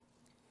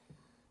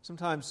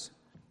Sometimes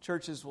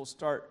churches will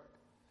start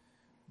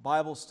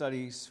Bible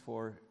studies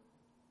for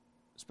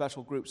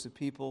special groups of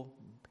people,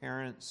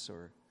 parents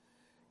or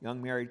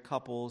young married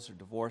couples or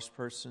divorced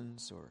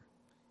persons or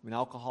even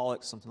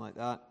alcoholics, something like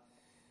that.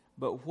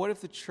 But what if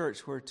the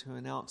church were to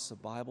announce a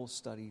Bible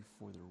study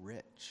for the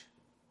rich?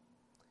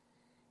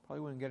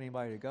 Probably wouldn't get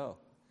anybody to go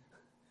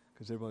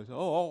because everybody says,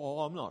 oh,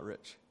 I'm not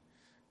rich.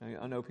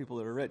 I know people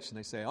that are rich and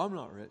they say, I'm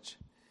not rich.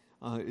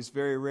 It's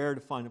very rare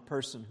to find a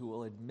person who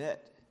will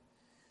admit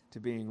to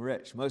being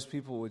rich. Most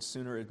people would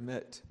sooner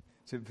admit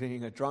to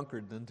being a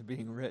drunkard than to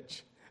being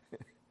rich.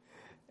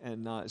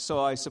 And so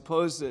I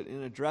suppose that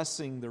in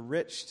addressing the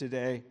rich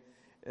today,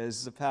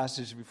 as the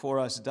passage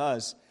before us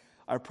does,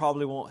 I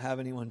probably won't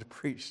have anyone to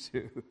preach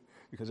to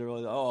because they're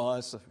like, oh,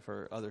 that's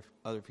for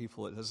other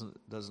people. It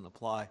doesn't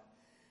apply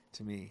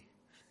to me.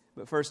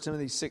 But 1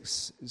 Timothy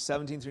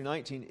 6:17 through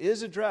 19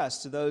 is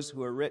addressed to those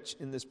who are rich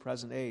in this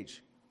present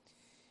age.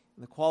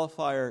 And the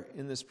qualifier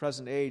in this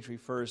present age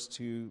refers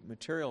to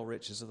material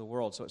riches of the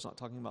world. So it's not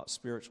talking about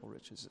spiritual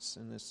riches. It's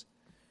in this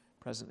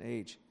present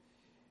age.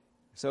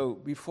 So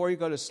before you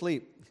go to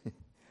sleep,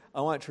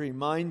 I want to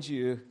remind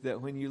you that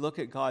when you look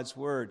at God's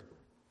Word,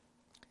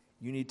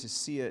 you need to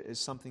see it as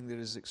something that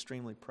is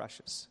extremely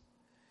precious.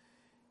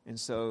 And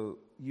so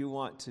you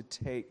want to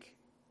take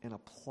and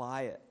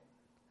apply it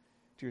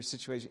to your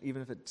situation,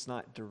 even if it's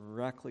not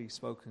directly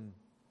spoken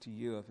to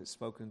you, if it's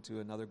spoken to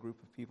another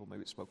group of people.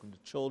 Maybe it's spoken to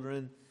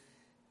children.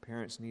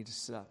 Parents need to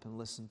sit up and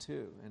listen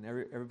too. And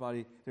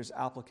everybody, there's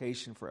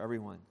application for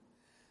everyone.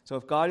 So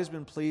if God has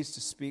been pleased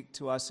to speak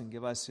to us and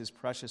give us His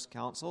precious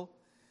counsel,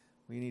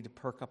 we need to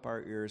perk up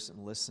our ears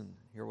and listen,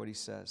 hear what He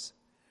says.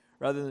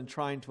 Rather than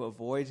trying to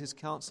avoid His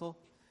counsel,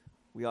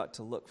 we ought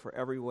to look for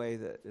every way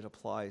that it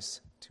applies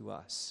to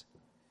us.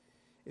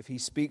 If He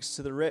speaks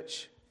to the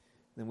rich,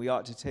 then we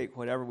ought to take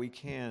whatever we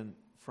can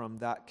from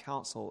that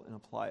counsel and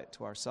apply it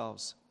to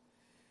ourselves.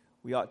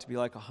 We ought to be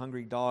like a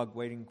hungry dog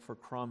waiting for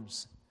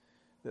crumbs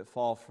that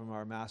fall from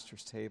our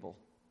master's table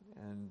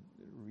and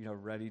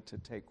ready to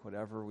take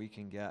whatever we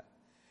can get.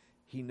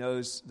 He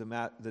knows,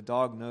 the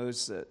dog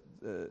knows that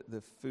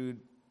the food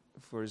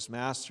for his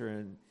master,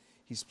 and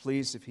he's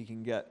pleased if he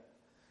can get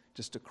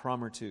just a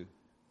crumb or two.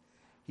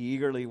 He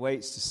eagerly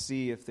waits to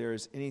see if there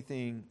is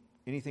anything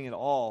at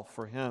all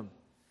for him.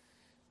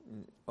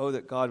 Oh,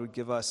 that God would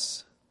give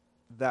us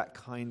that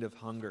kind of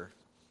hunger.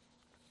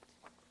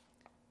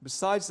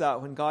 Besides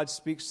that, when God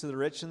speaks to the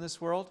rich in this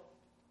world,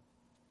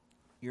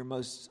 you're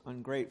most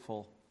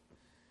ungrateful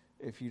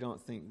if you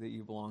don't think that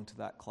you belong to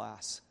that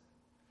class.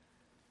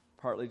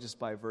 Partly just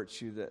by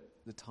virtue that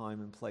the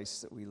time and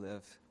place that we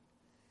live.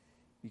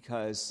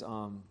 Because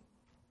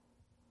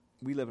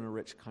we live in a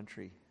rich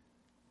country,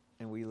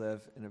 and we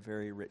live in a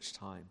very rich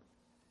time.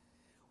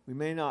 We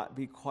may not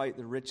be quite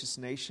the richest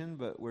nation,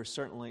 but we're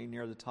certainly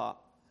near the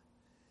top.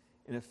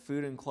 And if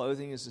food and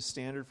clothing is the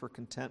standard for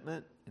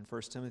contentment, and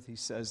 1 Timothy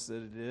says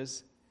that it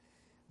is,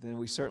 then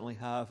we certainly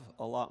have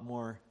a lot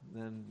more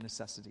than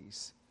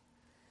necessities.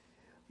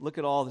 Look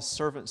at all the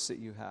servants that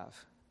you have.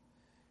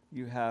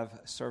 You have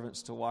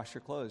servants to wash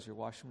your clothes, your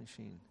washing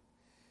machine,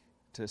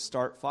 to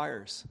start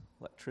fires,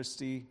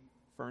 electricity,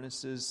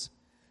 furnaces,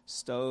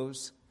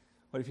 stoves.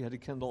 What if you had to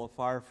kindle a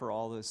fire for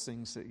all those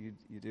things that you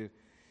do?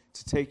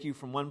 To take you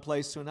from one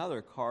place to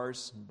another,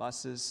 cars and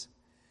buses,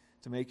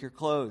 to make your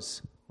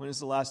clothes. When is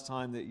the last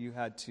time that you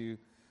had to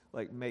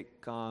make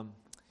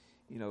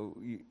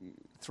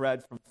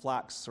thread from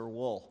flax or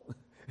wool?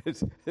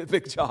 It's a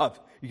big job.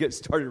 You get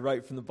started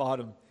right from the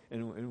bottom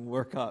and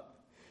work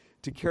up.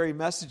 To carry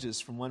messages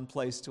from one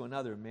place to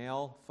another,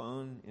 mail,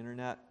 phone,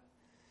 internet,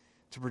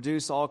 to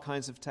produce all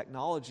kinds of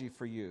technology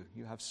for you.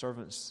 You have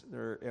servants that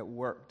are at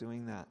work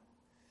doing that.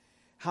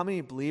 How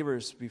many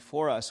believers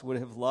before us would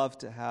have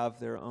loved to have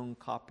their own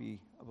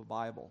copy of a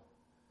Bible?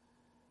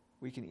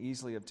 We can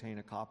easily obtain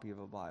a copy of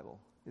a Bible.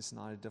 It's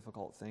not a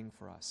difficult thing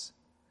for us.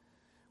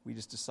 We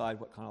just decide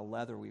what kind of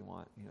leather we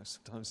want.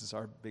 Sometimes it's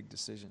our big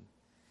decision.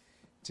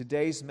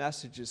 Today's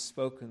message is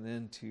spoken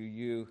then to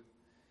you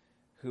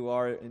who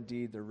are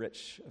indeed the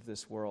rich of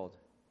this world.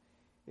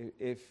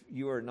 If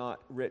you are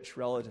not rich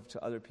relative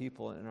to other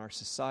people in our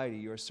society,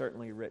 you are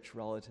certainly rich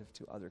relative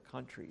to other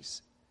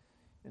countries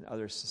and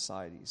other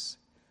societies.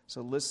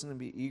 So listen and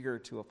be eager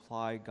to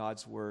apply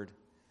God's word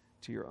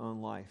to your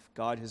own life.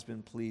 God has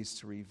been pleased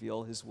to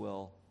reveal His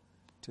will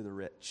to the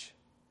rich.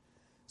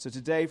 So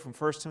today, from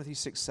 1 Timothy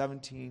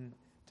 6:17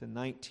 to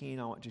 19,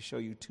 I want to show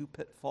you two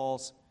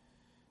pitfalls,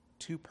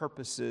 two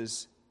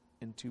purposes,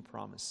 and two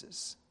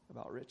promises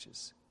about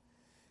riches,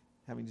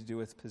 having to do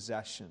with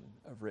possession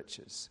of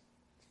riches.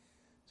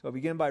 So I'll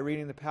begin by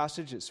reading the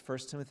passage. It's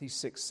 1 Timothy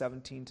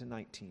 6:17 to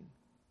 19.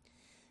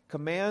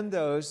 Command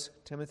those,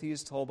 Timothy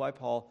is told by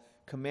Paul,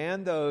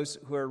 command those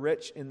who are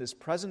rich in this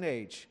present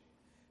age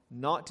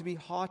not to be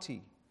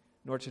haughty,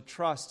 nor to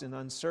trust in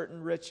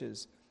uncertain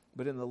riches,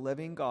 but in the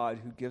living God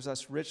who gives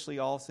us richly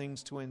all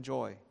things to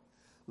enjoy.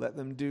 Let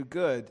them do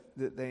good,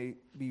 that they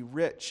be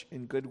rich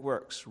in good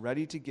works,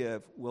 ready to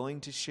give,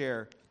 willing to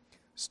share,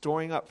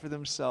 storing up for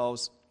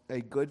themselves a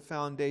good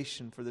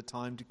foundation for the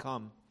time to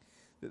come,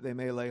 that they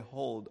may lay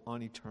hold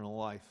on eternal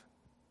life.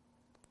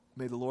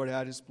 May the Lord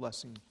add his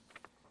blessing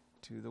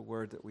to the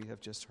word that we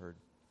have just heard.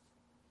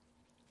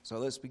 So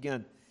let's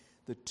begin.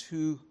 The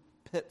two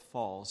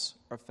pitfalls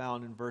are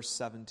found in verse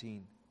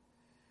 17.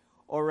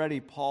 Already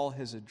Paul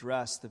has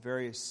addressed the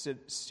very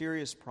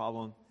serious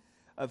problem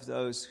of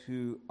those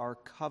who are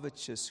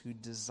covetous, who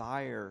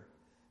desire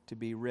to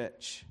be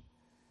rich.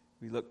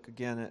 We look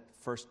again at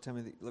 1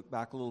 Timothy, look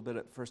back a little bit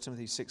at 1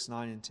 Timothy 6,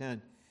 9, and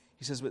 10.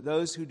 He says, "But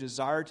those who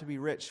desire to be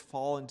rich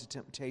fall into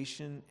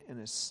temptation and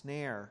a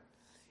snare,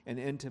 and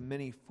into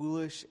many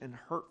foolish and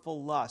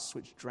hurtful lusts,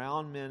 which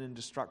drown men in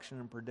destruction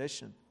and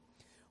perdition.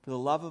 For the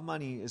love of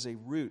money is a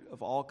root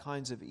of all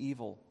kinds of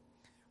evil,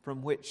 for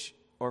which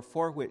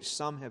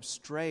some have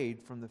strayed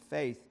from the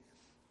faith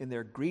in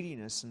their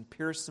greediness and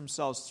pierced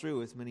themselves through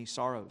with many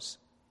sorrows."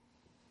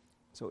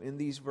 So in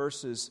these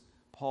verses,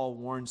 Paul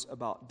warns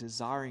about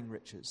desiring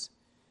riches.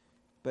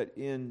 But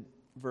in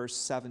verse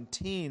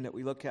 17 that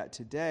we look at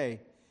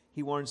today,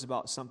 he warns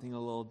about something a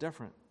little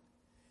different.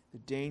 The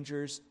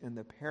dangers and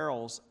the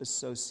perils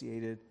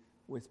associated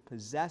with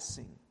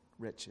possessing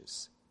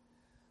riches.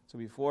 So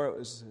before it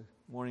was a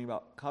warning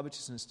about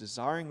covetousness,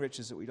 desiring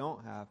riches that we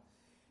don't have,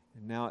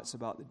 and now it's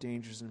about the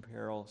dangers and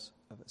perils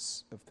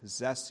of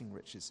possessing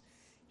riches.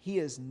 He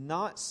is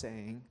not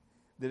saying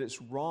that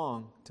it's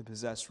wrong to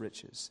possess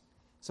riches.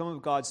 Some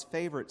of God's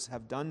favorites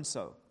have done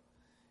so.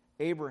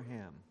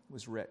 Abraham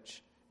was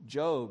rich.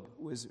 Job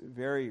was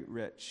very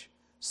rich.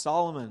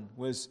 Solomon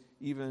was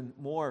even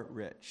more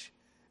rich.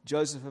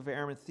 Joseph of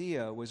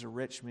Arimathea was a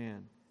rich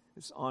man.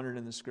 It's honored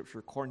in the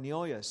Scripture.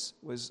 Cornelius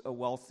was a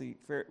wealthy,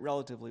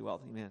 relatively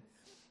wealthy man.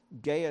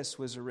 Gaius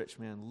was a rich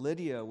man.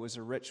 Lydia was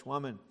a rich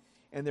woman.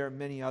 And there are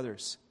many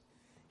others.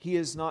 He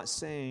is not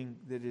saying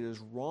that it is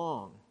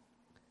wrong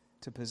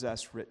to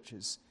possess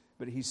riches,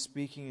 but he's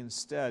speaking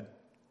instead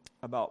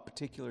about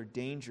particular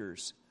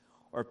dangers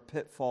or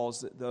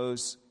pitfalls that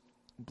those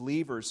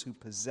believers who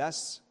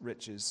possess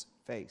riches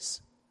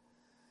face.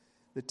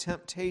 The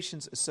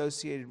temptations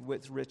associated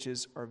with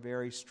riches are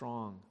very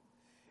strong.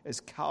 As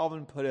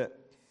Calvin put it,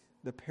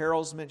 the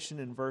perils mentioned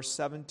in verse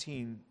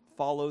 17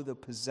 follow the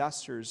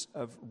possessors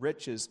of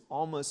riches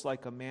almost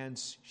like a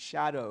man's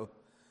shadow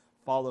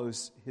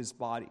follows his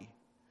body.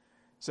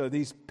 So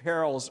these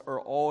perils are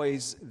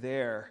always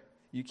there.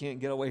 You can't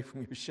get away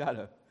from your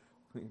shadow.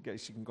 I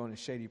guess you can go in a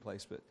shady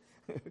place, but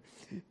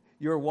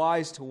you're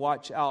wise to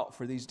watch out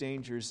for these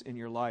dangers in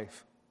your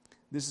life.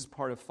 This is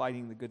part of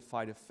fighting the good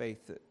fight of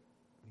faith that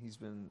he's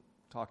been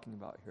talking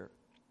about here.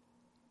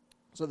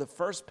 So the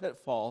first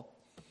pitfall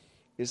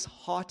is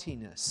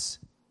haughtiness.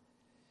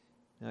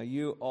 Now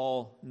you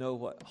all know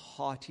what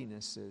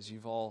haughtiness is.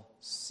 You've all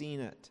seen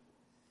it.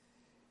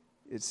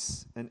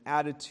 It's an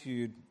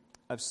attitude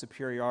of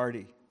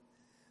superiority.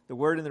 The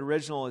word in the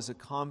original is a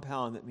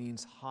compound that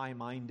means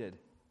high-minded.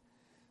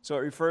 So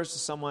it refers to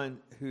someone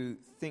who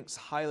thinks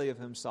highly of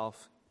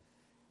himself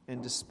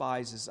and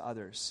despises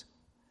others.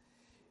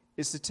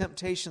 It's the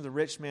temptation of the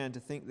rich man to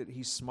think that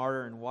he's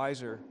smarter and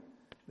wiser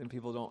than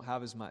people who don't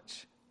have as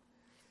much.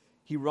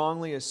 He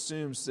wrongly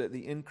assumes that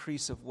the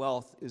increase of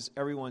wealth is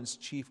everyone's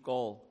chief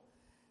goal.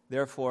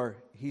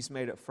 Therefore, he's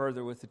made it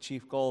further with the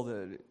chief goal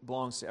that it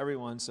belongs to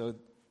everyone, so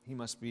he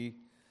must be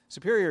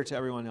superior to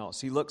everyone else.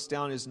 He looks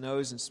down his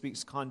nose and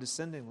speaks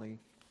condescendingly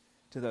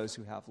to those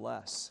who have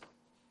less.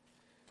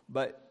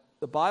 But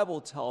the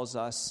Bible tells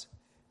us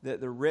that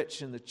the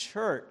rich in the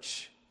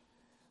church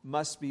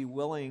must be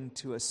willing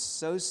to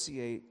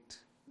associate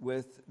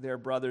with their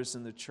brothers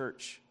in the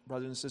church,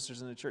 brothers and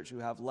sisters in the church who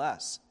have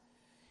less.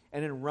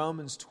 And in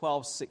Romans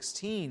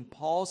 12:16,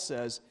 Paul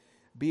says,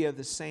 "Be of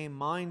the same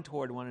mind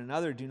toward one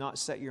another. Do not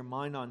set your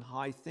mind on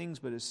high things,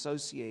 but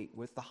associate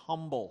with the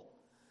humble."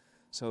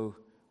 So,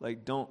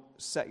 don't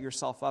set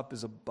yourself up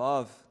as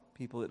above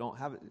people that don't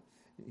have it.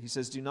 He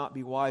says, "Do not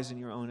be wise in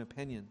your own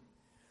opinion."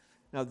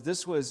 Now,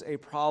 this was a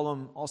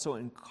problem also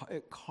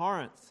at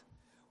Corinth,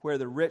 where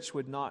the rich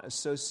would not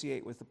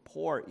associate with the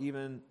poor,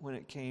 even when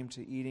it came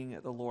to eating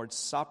at the Lord's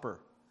Supper,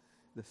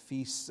 the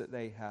feasts that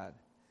they had.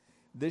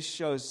 This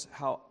shows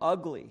how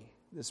ugly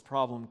this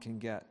problem can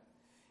get.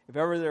 If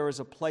ever there was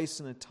a place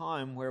and a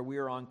time where we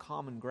are on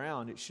common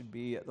ground, it should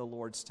be at the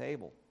Lord's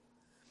table.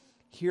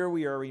 Here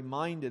we are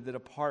reminded that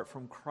apart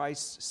from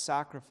Christ's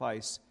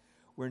sacrifice,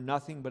 we're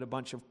nothing but a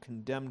bunch of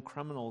condemned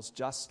criminals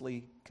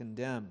justly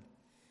condemned.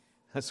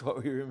 That's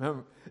what we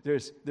remember.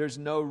 There's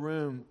no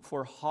room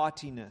for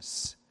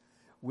haughtiness.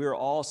 We're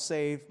all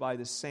saved by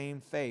the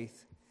same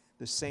faith,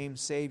 the same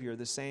Savior,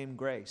 the same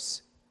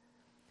grace.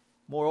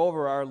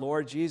 Moreover, our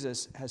Lord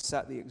Jesus has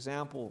set the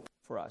example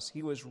for us.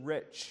 He was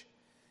rich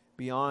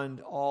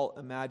beyond all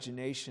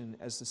imagination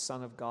as the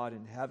Son of God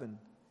in heaven.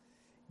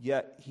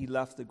 Yet he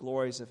left the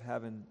glories of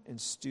heaven and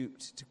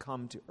stooped to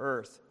come to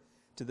earth,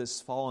 to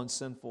this fallen,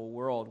 sinful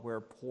world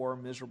where poor,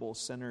 miserable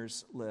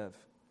sinners live.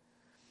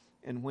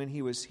 And when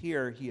he was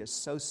here, he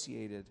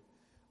associated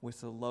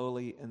with the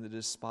lowly and the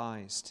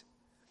despised.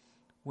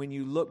 When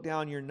you look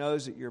down your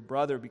nose at your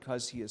brother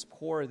because he is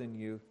poorer than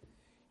you,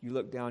 you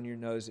look down your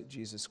nose at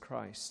Jesus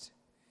Christ.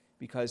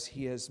 because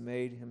he has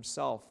made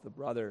himself the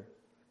brother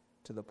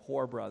to the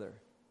poor brother.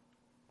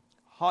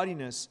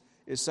 Haughtiness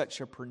is such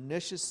a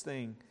pernicious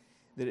thing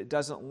that it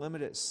doesn't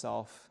limit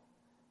itself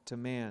to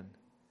man.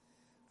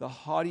 The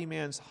haughty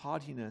man's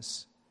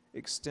haughtiness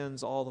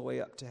extends all the way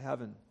up to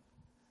heaven.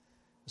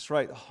 That's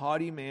right, the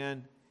haughty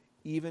man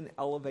even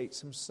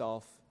elevates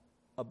himself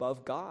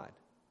above God.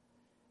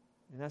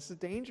 And that's the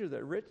danger,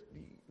 that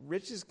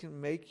riches can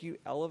make you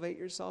elevate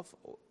yourself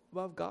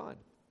above God.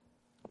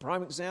 A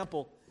prime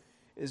example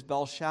is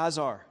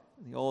Belshazzar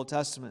in the Old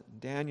Testament,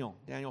 Daniel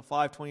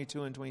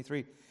 5:22 and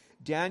 23.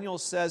 Daniel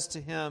says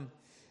to him,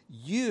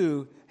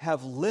 "You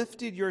have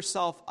lifted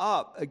yourself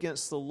up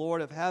against the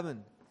Lord of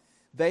heaven.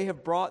 They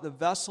have brought the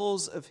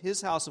vessels of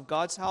his house, of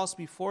God's house,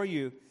 before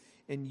you,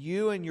 and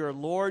you and your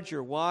lords,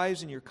 your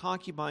wives, and your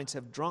concubines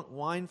have drunk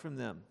wine from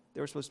them."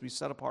 They were supposed to be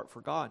set apart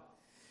for God.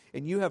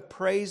 "And you have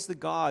praised the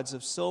gods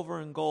of silver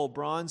and gold,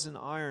 bronze and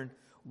iron,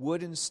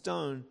 wood and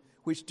stone,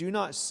 which do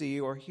not see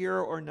or hear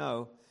or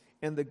know,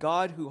 and the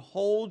God who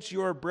holds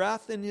your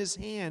breath in his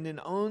hand and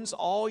owns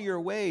all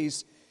your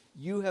ways,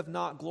 you have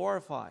not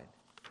glorified."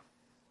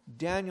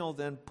 Daniel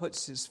then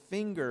puts his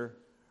finger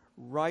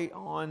right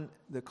on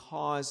the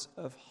cause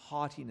of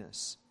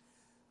haughtiness.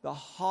 The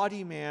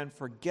haughty man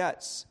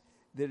forgets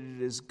that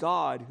it is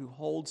God who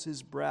holds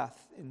his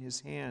breath in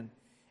his hand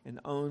and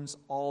owns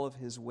all of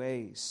his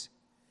ways.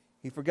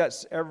 He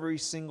forgets every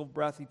single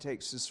breath he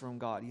takes is from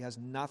God. He has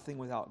nothing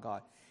without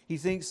God. He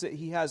thinks that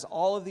he has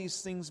all of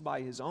these things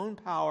by his own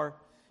power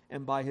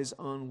and by his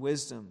own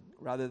wisdom,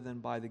 rather than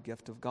by the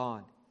gift of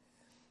God.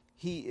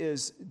 He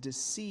is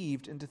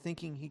deceived into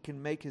thinking he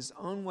can make his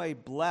own way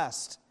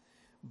blessed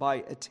by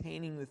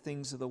attaining the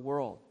things of the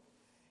world.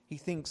 He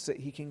thinks that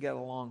he can get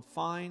along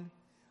fine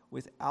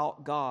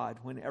without God,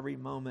 when every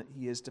moment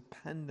he is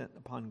dependent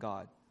upon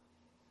God.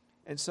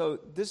 And so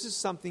this is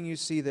something you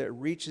see that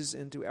reaches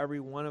into every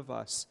one of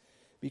us,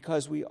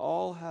 because we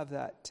all have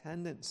that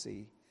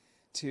tendency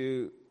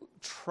to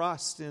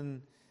trust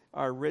in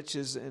our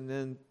riches and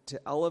then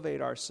to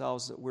elevate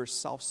ourselves, that we're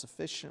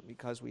self-sufficient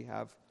because we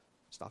have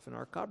stuff in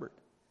our cupboard.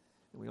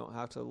 And we don't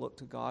have to look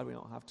to God. We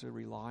don't have to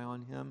rely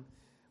on him.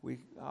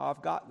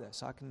 I've got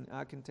this. I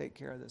can take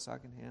care of this. I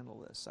can handle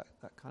this.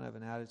 That kind of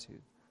an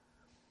attitude.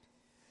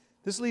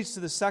 This leads to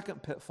the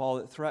second pitfall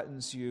that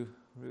threatens you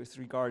with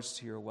regards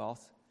to your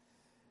wealth,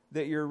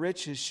 that your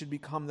riches should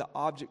become the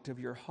object of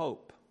your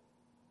hope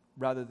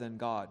rather than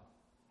God.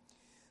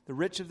 The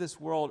rich of this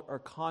world are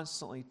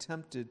constantly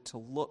tempted to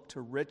look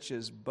to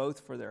riches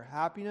both for their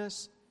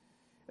happiness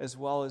as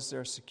well as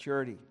their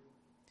security.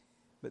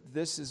 But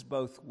this is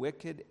both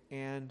wicked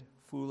and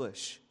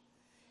foolish.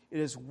 It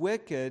is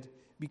wicked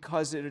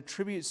because it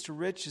attributes to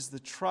riches the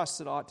trust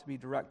that ought to be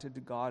directed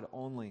to God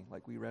only,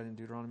 like we read in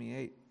Deuteronomy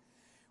 8.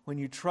 When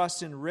you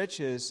trust in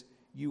riches,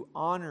 you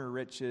honor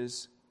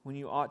riches when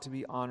you ought to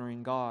be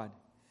honoring God.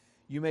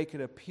 You make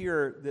it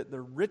appear that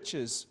the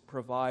riches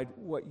provide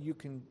what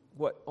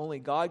only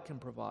God can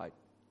provide.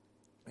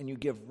 And you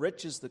give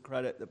riches the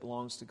credit that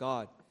belongs to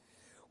God.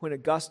 When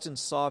Augustine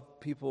saw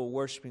people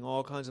worshiping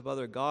all kinds of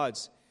other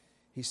gods,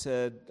 he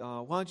said,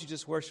 why don't you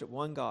just worship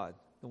one God,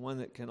 the one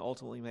that can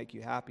ultimately make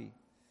you happy?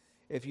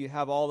 If you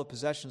have all the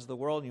possessions of the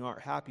world and you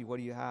aren't happy, what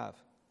do you have?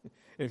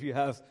 If you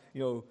have,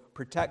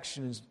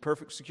 protection and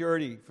perfect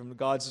security from the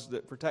gods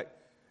that protect,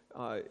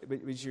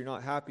 but you're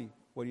not happy,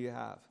 what do you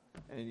have?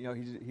 And,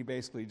 he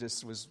basically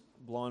just was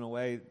blowing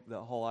away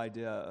the whole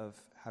idea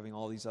of having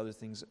all these other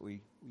things that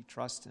we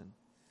trust in.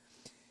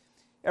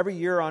 Every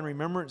year on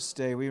Remembrance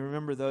Day, we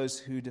remember those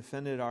who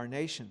defended our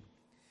nation.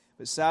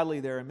 But sadly,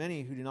 there are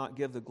many who do not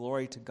give the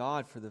glory to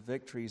God for the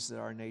victories that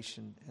our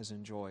nation has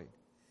enjoyed.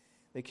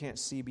 They can't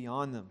see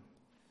beyond them.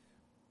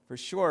 For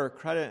sure,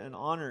 credit and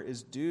honor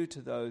is due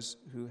to those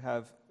who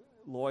have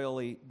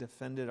loyally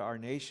defended our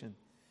nation.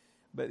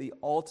 But the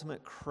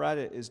ultimate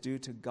credit is due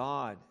to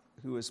God,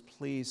 who was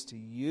pleased to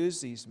use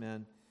these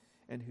men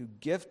and who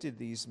gifted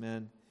these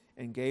men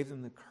and gave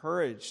them the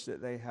courage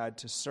that they had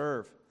to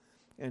serve,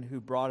 and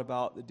who brought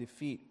about the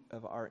defeat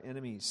of our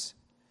enemies.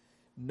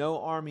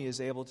 No army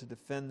is able to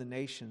defend the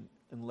nation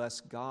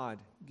unless God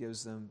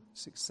gives them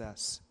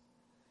success.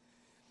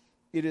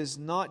 It is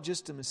not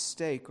just a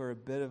mistake or a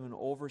bit of an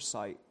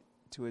oversight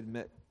to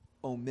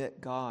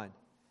omit God.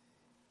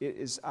 It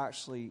is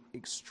actually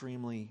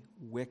extremely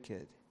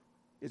wicked.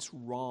 It's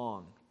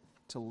wrong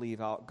to leave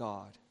out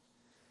God.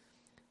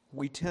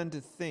 We tend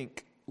to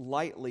think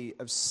lightly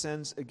of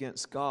sins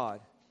against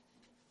God,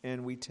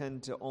 and we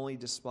tend to only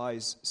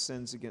despise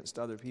sins against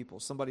other people.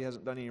 Somebody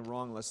hasn't done any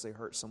wrong unless they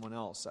hurt someone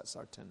else. That's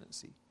our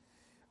tendency.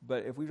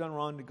 But if we've done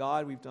wrong to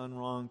God, we've done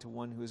wrong to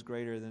one who is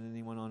greater than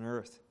anyone on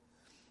earth.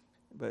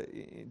 But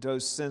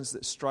those sins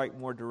that strike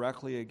more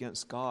directly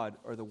against God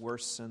are the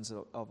worst sins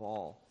of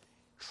all.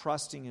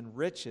 Trusting in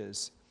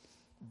riches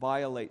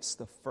violates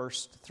the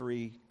first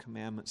three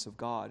commandments of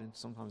God, and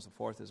sometimes the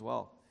fourth as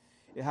well.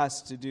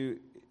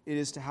 It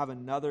is to have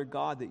another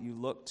God that you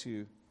look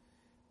to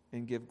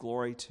and give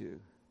glory to.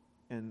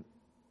 And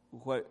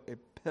what a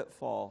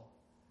pitfall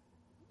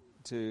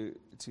to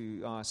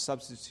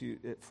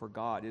substitute it for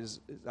God.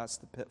 That's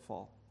the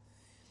pitfall.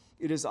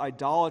 It is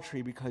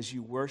idolatry because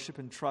you worship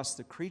and trust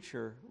the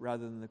creature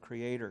rather than the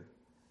Creator.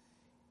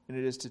 And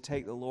it is to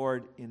take the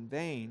Lord in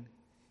vain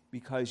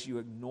because you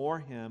ignore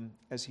Him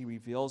as He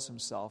reveals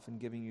Himself in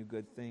giving you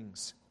good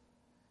things.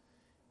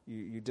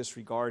 You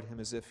disregard Him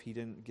as if He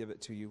didn't give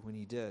it to you when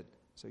He did.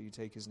 So you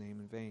take His name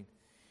in vain.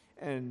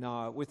 And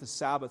with the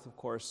Sabbath, of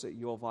course, that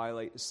you'll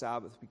violate the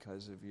Sabbath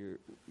because of your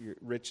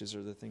riches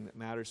are the thing that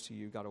matters to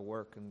you. You've got to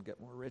work and get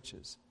more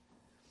riches.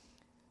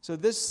 So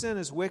this sin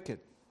is wicked.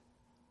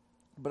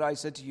 But I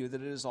said to you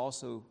that it is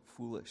also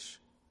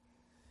foolish.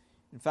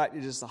 In fact,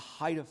 it is the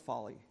height of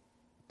folly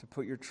to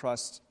put your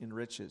trust in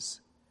riches.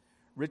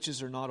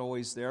 Riches are not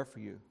always there for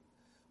you.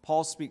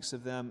 Paul speaks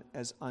of them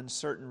as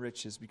uncertain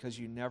riches because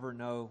you never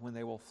know when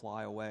they will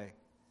fly away.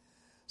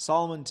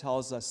 Solomon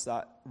tells us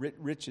that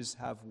riches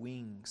have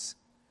wings,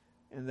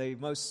 and they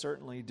most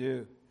certainly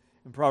do.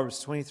 In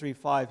Proverbs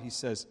 23:5, he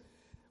says,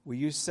 "Will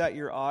you set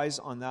your eyes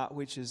on that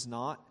which is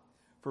not?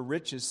 For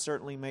riches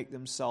certainly make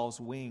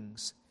themselves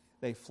wings.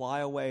 They fly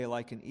away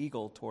like an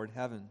eagle toward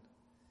heaven.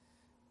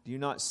 Do you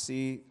not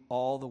see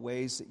all the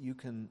ways that you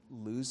can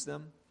lose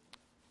them?"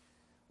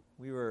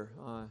 We were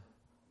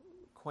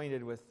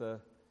acquainted with the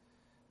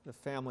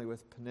family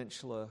with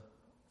Peninsula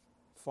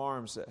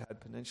Farms that had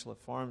Peninsula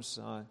Farms,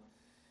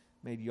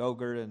 made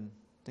yogurt and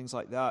things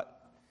like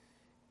that.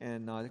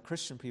 And the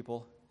Christian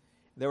people,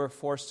 they were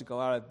forced to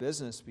go out of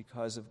business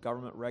because of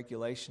government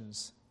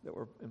regulations that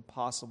were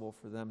impossible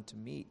for them to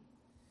meet,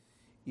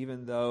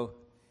 even though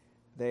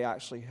they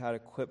actually had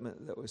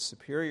equipment that was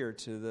superior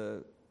to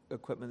the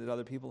equipment that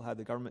other people had.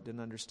 The government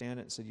didn't understand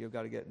it and said, "You've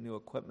got to get new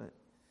equipment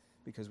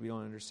because we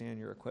don't understand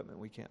your equipment.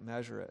 We can't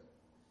measure it."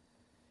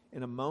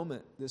 In a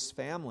moment, this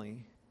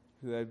family,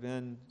 who had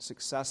been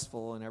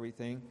successful and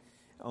everything,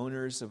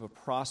 owners of a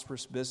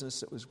prosperous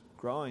business that was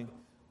growing,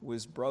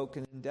 was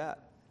broken in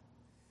debt.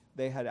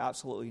 They had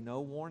absolutely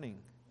no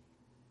warning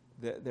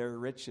that their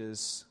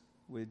riches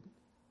would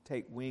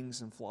take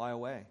wings and fly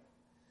away.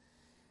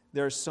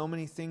 There are so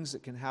many things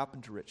that can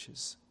happen to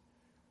riches.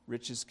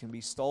 Riches can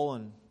be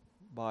stolen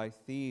by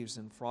thieves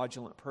and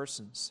fraudulent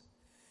persons.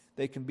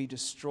 They can be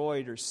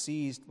destroyed or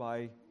seized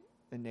by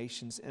a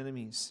nation's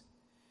enemies.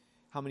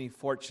 How many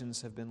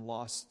fortunes have been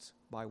lost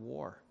by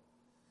war?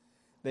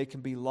 They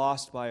can be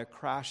lost by a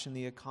crash in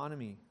the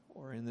economy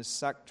or in the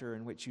sector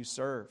in which you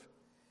serve.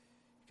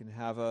 You can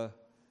have a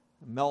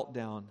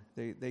meltdown.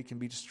 They can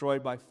be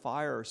destroyed by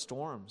fire or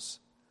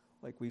storms,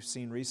 like we've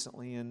seen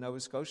recently in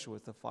Nova Scotia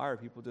with the fire.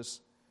 People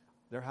just,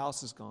 their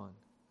house is gone.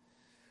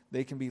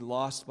 They can be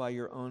lost by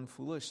your own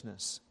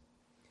foolishness.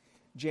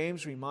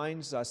 James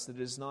reminds us that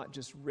it is not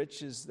just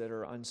riches that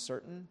are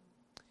uncertain,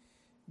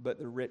 but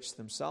the rich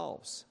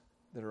themselves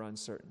that are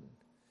uncertain.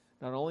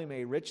 Not only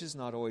may riches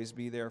not always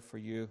be there for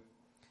you,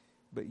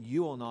 but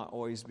you will not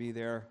always be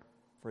there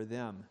for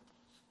them.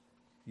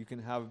 You can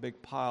have a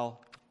big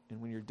pile,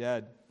 and when you're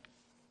dead,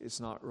 it's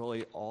not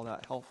really all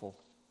that helpful.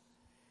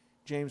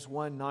 James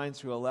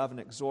 1:9-11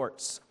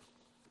 exhorts,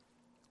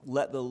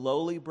 "Let the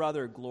lowly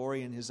brother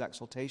glory in his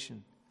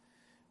exaltation,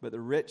 but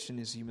the rich in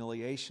his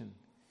humiliation.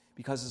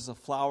 Because as a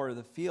flower of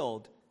the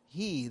field,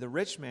 he, the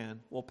rich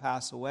man, will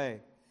pass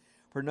away.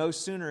 For no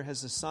sooner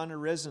has the sun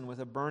arisen with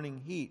a burning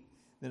heat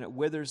than it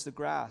withers the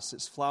grass,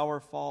 its flower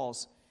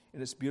falls,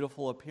 and its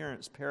beautiful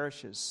appearance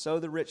perishes. So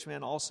the rich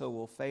man also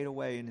will fade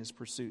away in his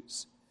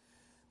pursuits.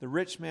 The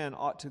rich man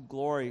ought to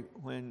glory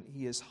when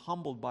he is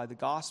humbled by the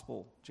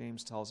gospel,"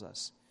 James tells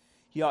us.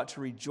 "He ought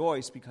to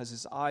rejoice because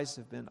his eyes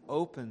have been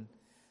opened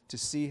to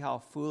see how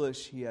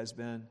foolish he has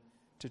been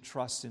to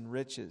trust in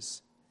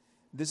riches."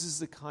 This is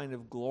the kind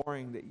of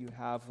glorying that you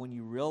have when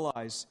you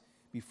realize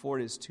before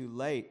it is too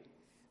late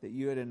that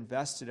you had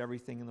invested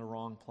everything in the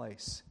wrong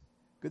place.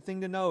 Good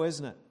thing to know,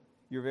 isn't it?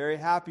 You're very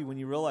happy when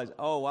you realize,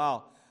 "Oh,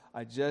 wow,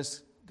 I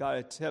just got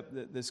a tip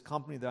that this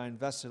company that I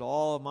invested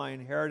all of my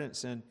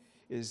inheritance in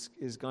is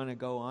going to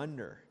go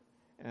under.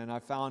 And I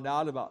found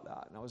out about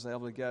that, and I was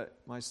able to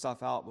get my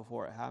stuff out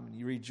before it happened."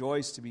 You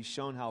rejoice to be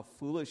shown how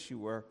foolish you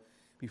were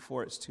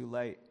before it's too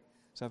late.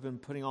 So I've been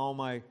putting all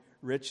my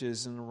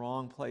riches in the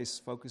wrong place,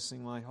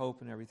 focusing my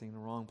hope and everything in the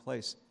wrong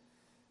place.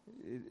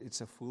 It's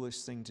a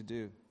foolish thing to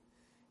do.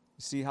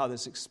 You see how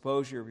this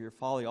exposure of your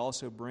folly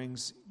also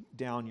brings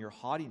down your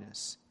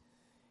haughtiness.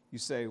 You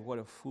say, "What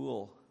a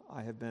fool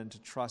I have been to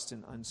trust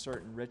in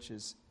uncertain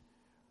riches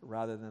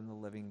rather than the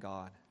living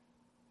God."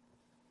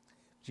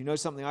 Do you know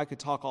something? I could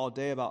talk all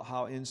day about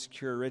how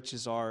insecure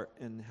riches are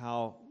and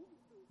how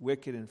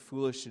wicked and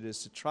foolish it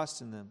is to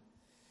trust in them.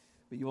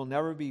 But you will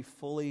never be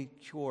fully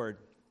cured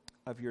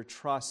of your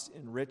trust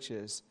in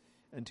riches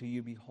until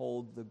you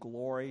behold the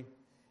glory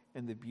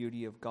and the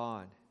beauty of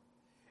God.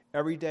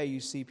 Every day you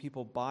see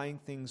people buying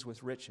things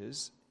with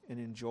riches and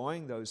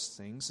enjoying those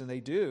things, and they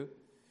do.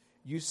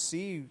 You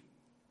see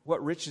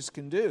what riches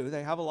can do.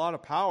 They have a lot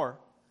of power.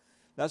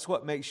 That's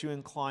what makes you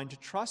inclined to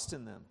trust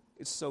in them.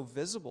 It's so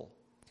visible.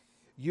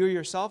 You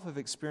yourself have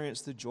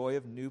experienced the joy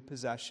of new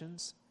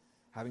possessions,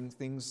 having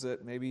things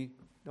that maybe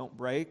don't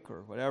break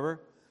or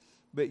whatever.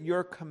 But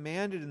you're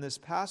commanded in this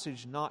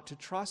passage not to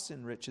trust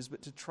in riches,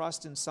 but to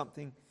trust in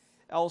something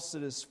else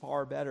that is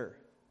far better,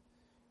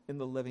 in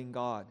the living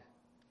God.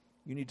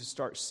 You need to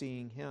start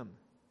seeing Him.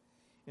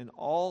 And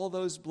all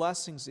those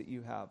blessings that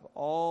you have,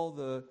 all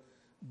the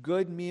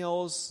good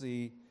meals,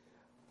 the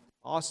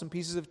awesome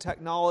pieces of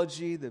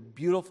technology, the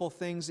beautiful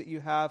things that you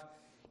have,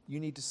 you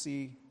need to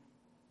see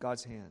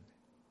God's hand.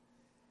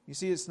 You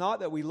see, it's not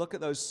that we look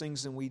at those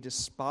things and we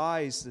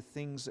despise the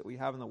things that we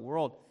have in the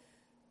world,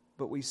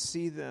 but we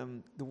see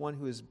them, the one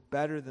who is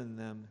better than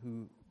them,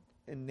 who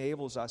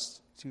enables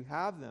us to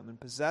have them and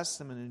possess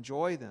them and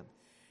enjoy them.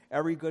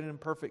 Every good and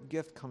perfect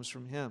gift comes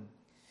from Him.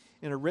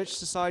 In a rich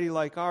society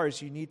like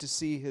ours, you need to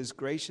see His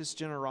gracious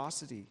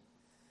generosity.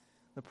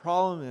 The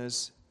problem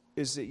is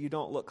that you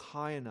don't look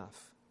high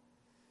enough.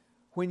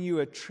 When you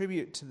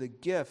attribute to the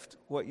gift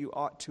what you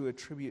ought to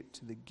attribute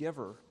to the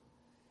giver,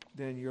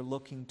 then you're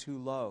looking too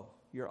low.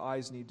 Your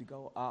eyes need to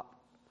go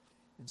up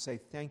and say,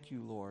 thank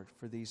you, Lord,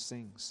 for these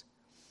things.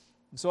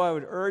 And so I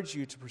would urge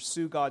you to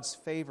pursue God's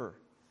favor.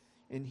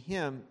 In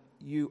Him,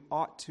 you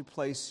ought to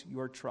place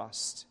your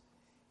trust.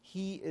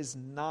 He is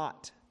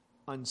not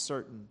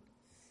uncertain.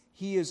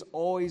 He is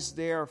always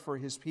there for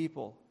His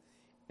people,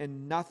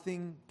 and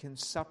nothing can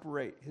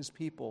separate His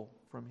people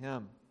from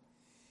Him.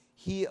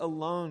 He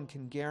alone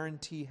can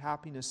guarantee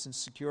happiness and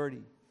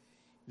security.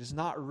 It is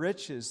not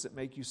riches that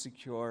make you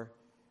secure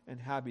and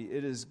happy.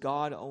 It is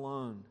God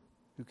alone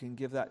who can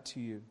give that to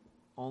you,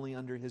 only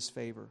under His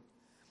favor.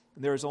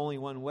 And there is only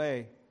one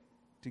way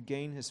to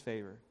gain His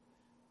favor.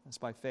 That's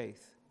by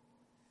faith.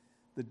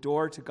 The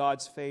door to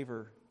God's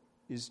favor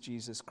is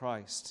Jesus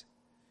Christ.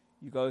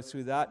 You go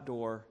through that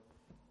door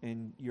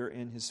and you're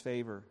in His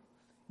favor.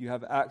 You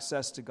have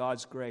access to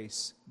God's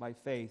grace by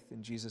faith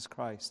in Jesus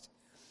Christ.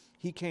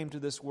 He came to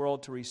this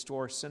world to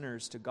restore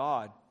sinners to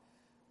God.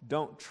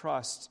 Don't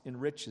trust in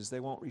riches. They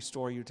won't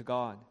restore you to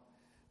God.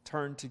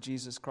 Turn to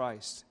Jesus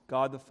Christ.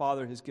 God the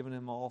Father has given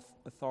Him all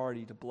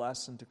authority to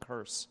bless and to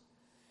curse.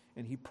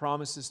 And He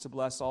promises to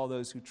bless all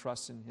those who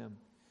trust in Him,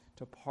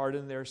 to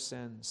pardon their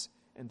sins,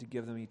 and to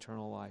give them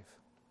eternal life.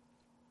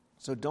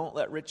 So don't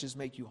let riches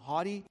make you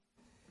haughty,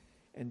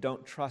 and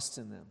don't trust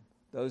in them.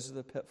 Those are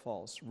the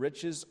pitfalls.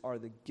 Riches are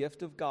the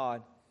gift of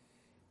God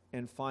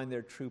and find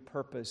their true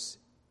purpose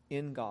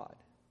in God,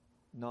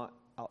 not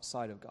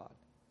outside of God.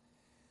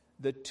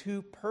 The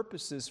two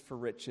purposes for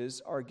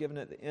riches are given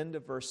at the end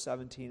of verse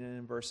 17 and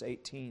in verse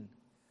 18.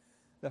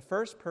 The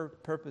first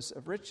purpose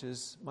of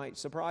riches might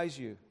surprise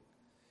you.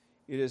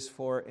 It is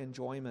for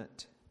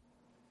enjoyment.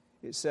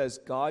 It says,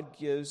 God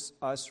gives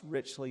us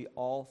richly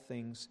all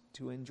things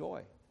to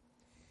enjoy.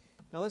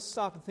 Now let's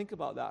stop and think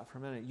about that for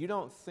a minute. You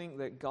don't think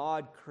that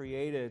God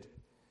created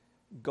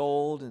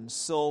gold and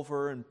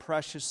silver and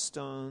precious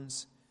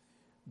stones,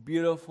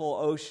 beautiful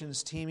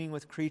oceans teeming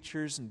with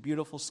creatures, and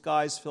beautiful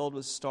skies filled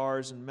with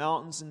stars, and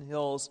mountains and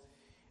hills,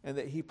 and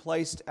that He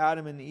placed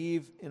Adam and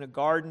Eve in a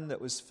garden that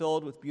was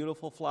filled with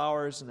beautiful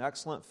flowers and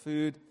excellent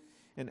food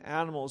and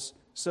animals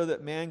so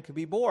that man could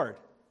be bored?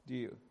 Do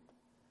you?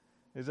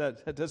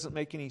 That doesn't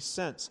make any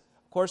sense.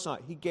 Of course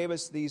not. He gave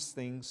us these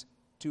things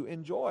to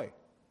enjoy.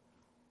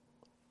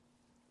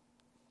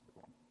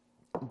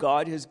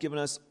 God has given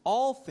us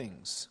all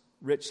things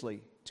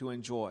richly to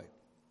enjoy.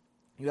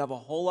 You have a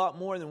whole lot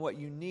more than what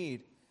you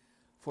need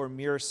for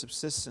mere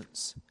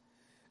subsistence.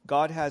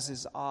 God has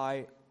His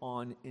eye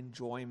on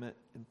enjoyment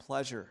and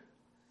pleasure.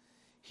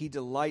 He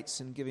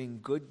delights in giving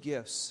good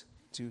gifts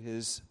to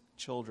His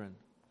children.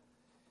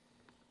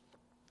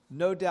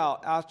 No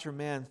doubt, after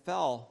man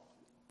fell,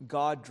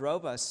 God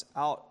drove us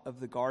out of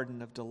the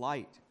garden of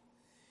delight.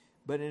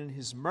 But in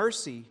His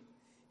mercy,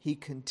 He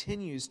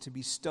continues to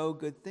bestow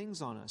good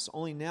things on us.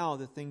 Only now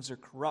the things are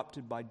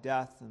corrupted by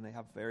death and they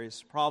have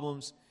various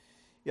problems.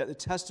 Yet the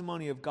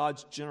testimony of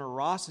God's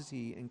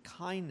generosity and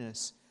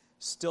kindness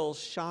still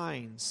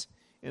shines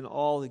in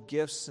all the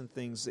gifts and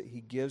things that He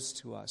gives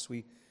to us.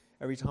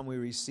 Every time we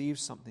receive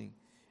something.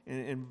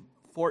 And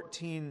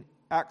in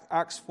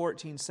Acts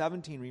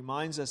 14:17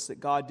 reminds us that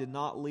God did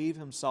not leave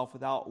Himself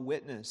without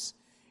witness,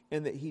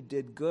 and that He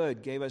did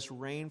good, gave us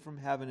rain from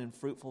heaven in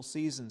fruitful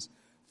seasons,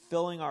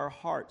 filling our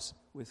hearts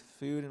with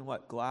food and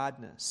what?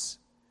 Gladness.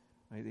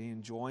 Right? The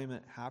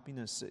enjoyment,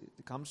 happiness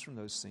that comes from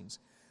those things.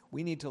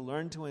 We need to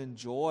learn to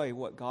enjoy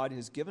what God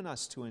has given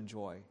us to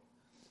enjoy.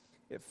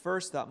 At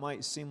first, that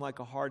might seem like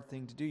a hard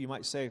thing to do. You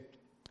might say,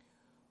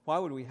 why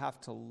would we have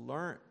to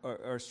learn,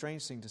 or a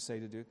strange thing to say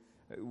to do,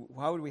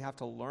 why would we have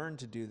to learn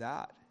to do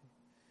that?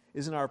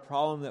 Isn't our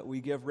problem that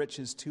we give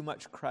riches too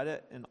much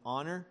credit and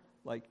honor,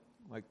 like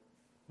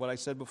what I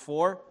said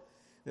before,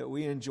 that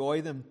we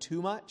enjoy them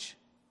too much?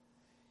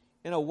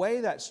 In a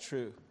way, that's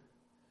true.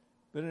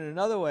 But in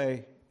another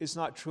way, it's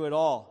not true at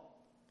all.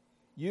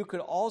 You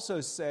could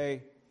also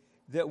say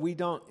that we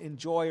don't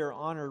enjoy or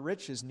honor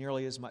riches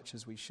nearly as much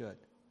as we should.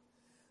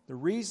 The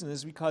reason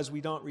is because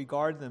we don't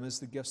regard them as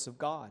the gifts of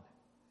God.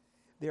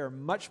 They are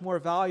much more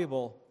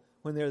valuable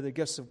when they're the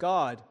gifts of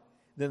God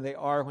than they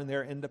are when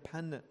they're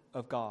independent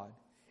of God.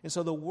 And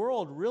so the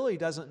world really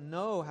doesn't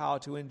know how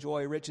to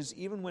enjoy riches,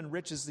 even when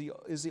riches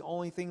is the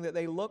only thing that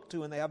they look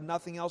to and they have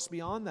nothing else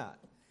beyond that.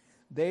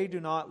 They do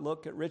not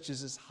look at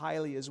riches as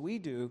highly as we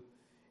do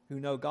who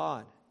know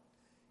God.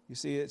 You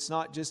see, it's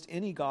not just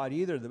any God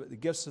either, the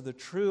gifts of the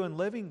true and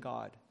living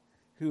God,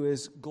 who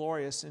is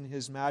glorious in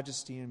his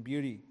majesty and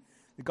beauty.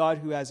 The God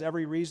who has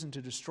every reason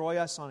to destroy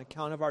us on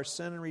account of our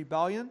sin and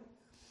rebellion,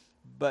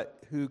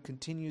 but who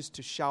continues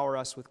to shower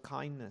us with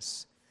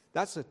kindness.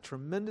 That's a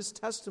tremendous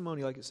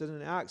testimony, like it said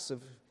in Acts,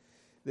 of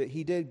that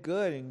he did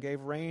good and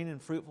gave rain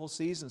and fruitful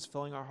seasons,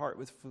 filling our heart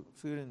with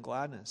food and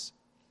gladness.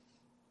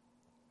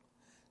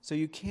 So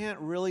you can't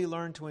really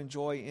learn to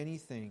enjoy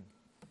anything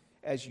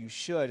as you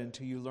should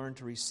until you learn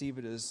to receive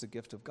it as the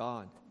gift of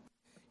God.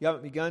 You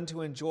haven't begun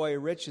to enjoy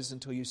riches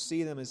until you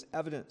see them as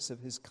evidence of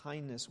his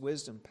kindness,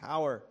 wisdom,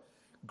 power,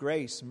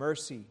 grace,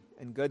 mercy,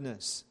 and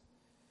goodness.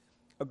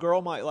 A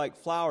girl might like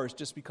flowers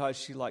just because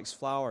she likes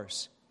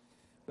flowers,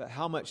 but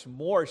how much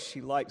more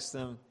she likes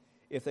them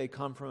if they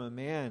come from a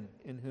man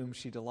in whom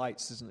she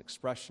delights as an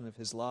expression of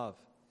his love.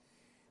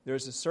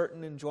 There's a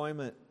certain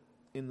enjoyment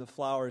in the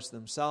flowers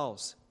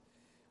themselves,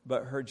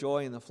 but her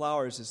joy in the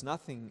flowers is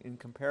nothing in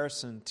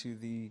comparison to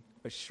the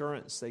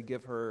assurance they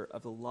give her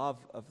of the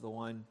love of the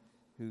one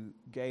who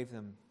gave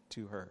them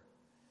to her.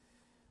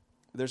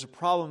 There's a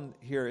problem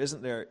here,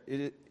 isn't there?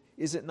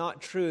 Is it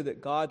not true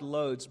that God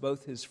loads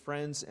both his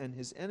friends and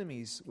his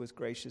enemies with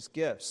gracious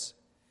gifts?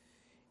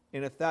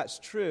 And if that's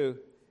true,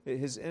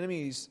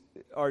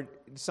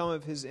 some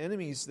of his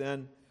enemies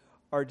then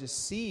are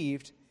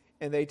deceived,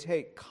 and they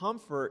take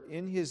comfort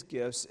in his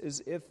gifts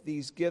as if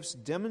these gifts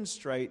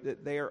demonstrate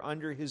that they are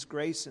under his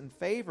grace and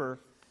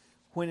favor,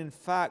 when in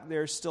fact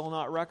they're still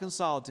not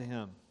reconciled to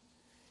him.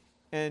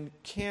 And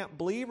can't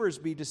believers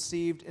be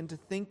deceived into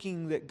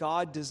thinking that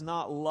God does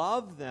not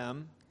love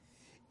them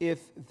if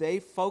they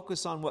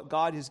focus on what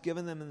God has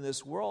given them in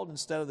this world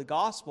instead of the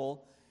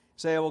gospel?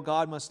 Say, well,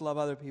 God must love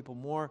other people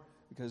more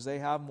because they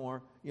have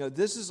more.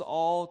 This is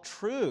all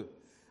true.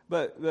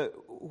 But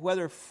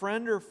whether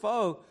friend or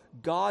foe,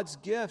 God's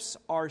gifts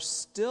are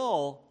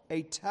still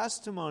a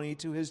testimony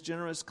to his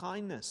generous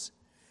kindness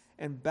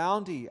and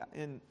bounty,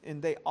 and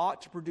they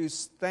ought to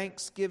produce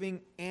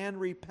thanksgiving and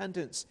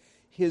repentance.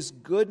 His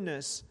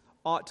goodness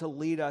ought to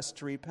lead us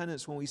to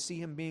repentance when we see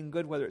him being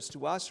good, whether it's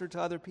to us or to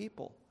other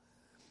people.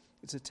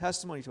 It's a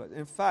testimony to us.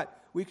 In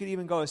fact, we could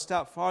even go a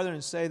step farther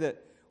and say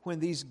that when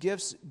these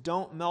gifts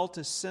don't melt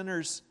a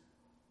sinner's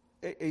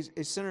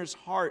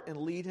heart and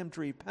lead him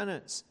to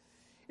repentance,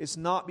 it's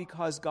not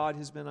because God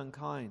has been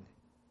unkind,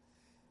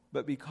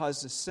 but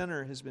because the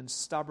sinner has been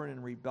stubborn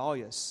and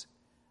rebellious,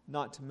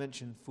 not to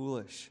mention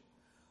foolish.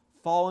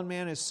 Fallen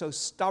man is so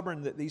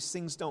stubborn that these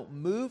things don't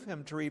move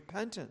him to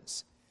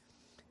repentance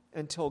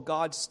until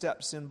God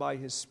steps in by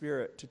his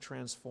Spirit to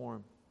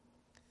transform.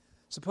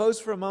 Suppose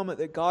for a moment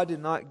that God did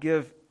not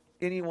give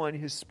anyone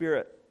his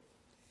Spirit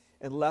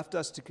and left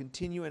us to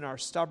continue in our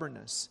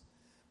stubbornness,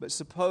 but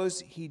suppose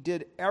he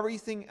did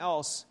everything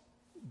else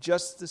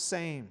just the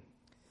same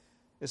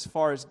as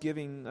far as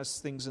giving us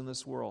things in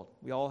this world.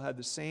 We all had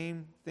the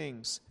same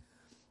things,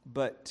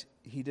 but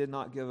he did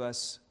not give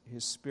us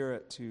his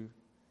Spirit to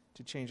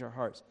change our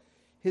hearts.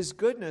 His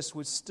goodness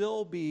would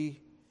still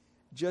be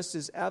just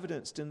as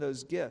evidenced in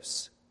those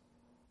gifts,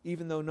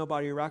 even though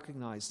nobody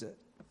recognized it.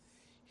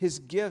 His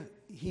gift,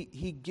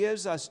 he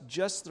gives us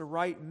just the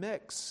right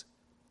mix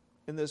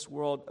in this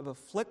world of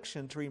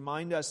affliction to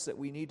remind us that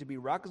we need to be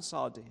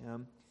reconciled to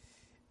him,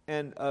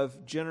 and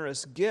of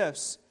generous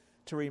gifts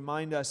to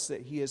remind us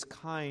that he is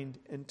kind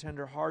and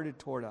tender-hearted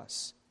toward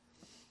us.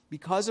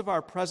 Because of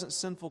our present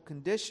sinful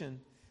condition,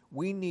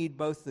 we need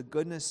both the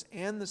goodness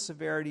and the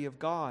severity of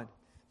God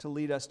to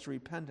lead us to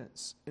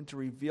repentance and to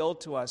reveal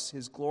to us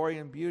his glory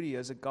and beauty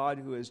as a God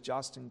who is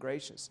just and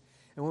gracious.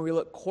 And when we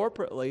look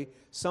corporately,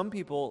 some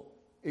people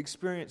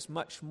experience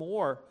much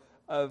more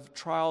of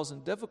trials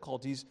and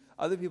difficulties.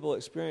 Other people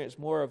experience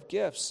more of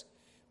gifts.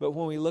 But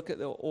when we look at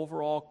it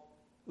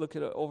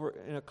over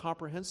in a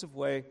comprehensive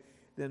way,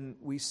 then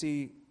we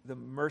see the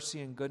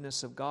mercy and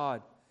goodness of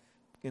God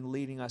in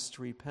leading us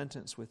to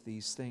repentance with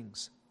these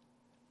things.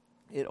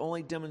 It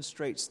only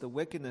demonstrates the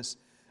wickedness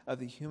of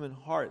the human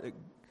heart, that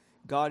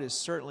God is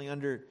certainly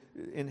under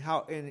in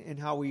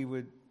how we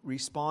would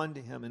respond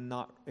to him and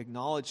not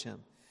acknowledge him.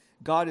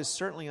 God is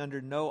certainly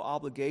under no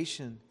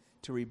obligation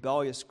to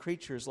rebellious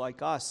creatures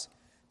like us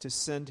to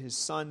send his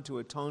Son to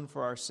atone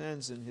for our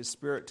sins and his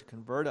Spirit to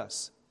convert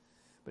us.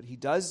 But he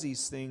does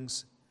these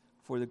things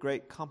for the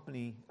great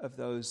company of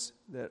those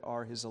that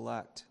are his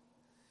elect.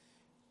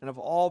 And of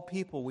all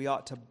people, we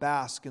ought to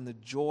bask in the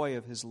joy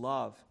of his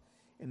love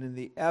and in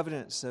the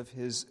evidence of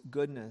his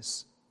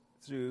goodness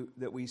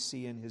that we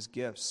see in his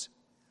gifts.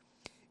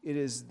 It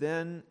is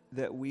then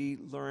that we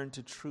learn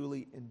to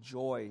truly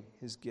enjoy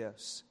his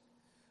gifts,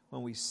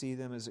 when we see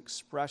them as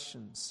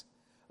expressions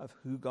of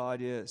who God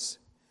is,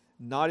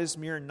 not as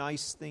mere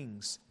nice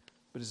things,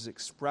 but as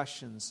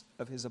expressions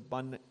of his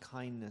abundant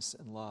kindness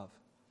and love.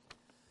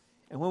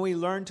 And when we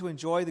learn to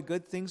enjoy the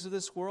good things of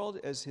this world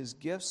as his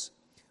gifts,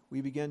 we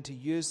begin to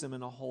use them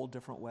in a whole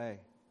different way.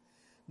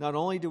 Not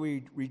only do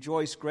we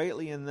rejoice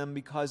greatly in them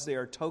because they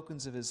are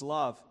tokens of His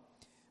love,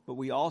 but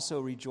we also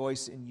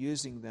rejoice in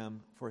using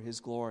them for His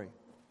glory.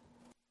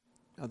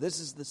 Now, this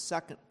is the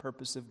second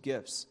purpose of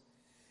gifts,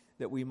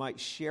 that we might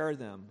share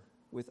them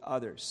with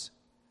others.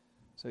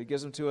 So He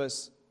gives them to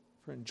us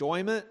for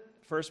enjoyment,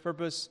 first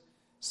purpose.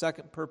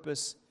 Second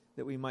purpose,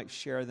 that we might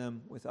share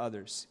them with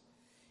others.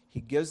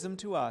 He gives them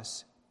to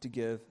us to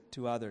give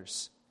to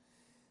others.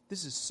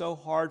 This is so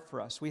hard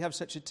for us. We have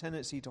such a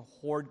tendency to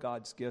hoard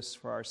God's gifts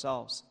for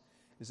ourselves,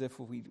 as if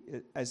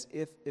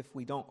if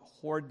we don't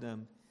hoard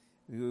them,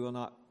 we will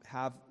not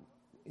have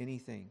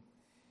anything.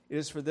 It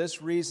is for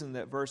this reason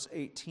that verse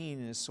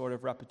 18 is sort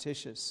of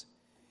repetitious.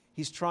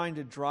 He's trying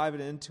to drive it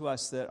into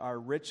us that our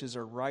riches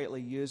are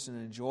rightly used and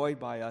enjoyed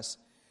by us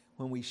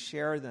when we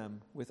share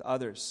them with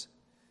others.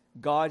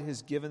 God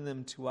has given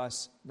them to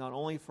us not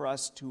only for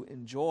us to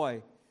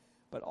enjoy,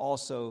 but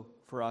also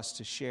for us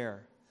to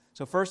share.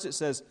 So first it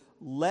says,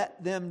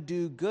 let them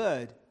do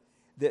good,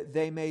 that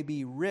they may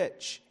be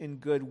rich in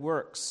good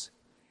works.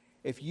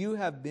 If you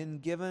have been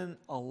given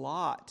a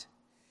lot,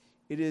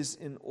 it is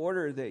in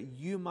order that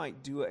you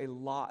might do a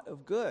lot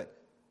of good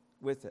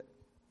with it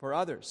for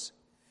others.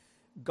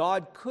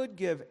 God could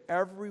give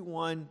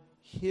everyone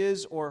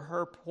his or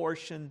her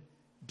portion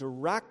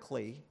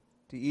directly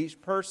to each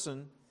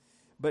person,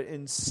 but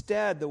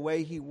instead, the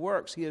way He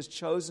works, He has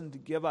chosen to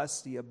give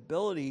us the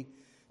ability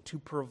to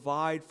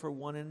provide for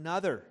one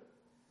another,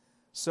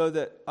 so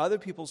that other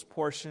people's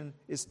portion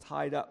is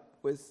tied up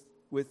with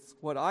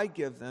what I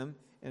give them,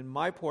 and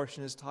my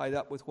portion is tied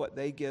up with what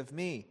they give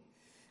me.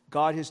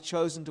 God has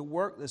chosen to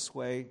work this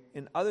way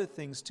in other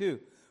things too.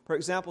 For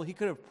example, He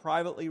could have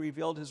privately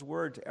revealed His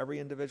word to every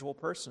individual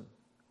person.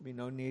 There'd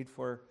be no need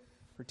for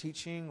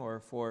teaching or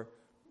for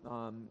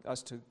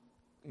us to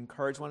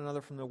encourage one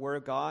another from the Word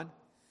of God.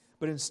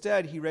 But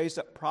instead, He raised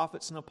up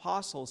prophets and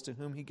apostles to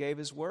whom He gave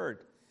His word,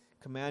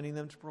 commanding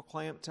them to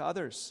proclaim it to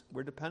others.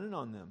 We're dependent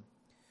on them.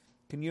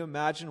 Can you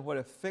imagine what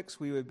a fix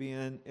we would be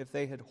in if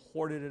they had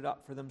hoarded it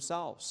up for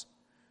themselves?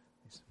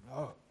 They said,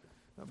 oh,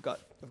 I've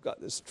got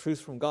this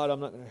truth from God.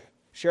 I'm not going to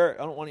share it.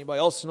 I don't want anybody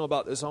else to know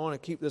about this. I want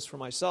to keep this for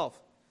myself.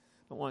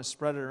 I don't want to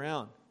spread it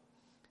around.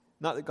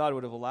 Not that God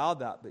would have allowed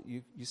that, but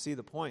you see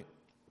the point.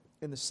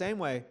 In the same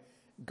way,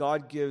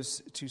 God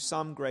gives to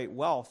some great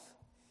wealth,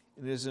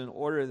 and it is in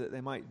order that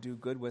they might do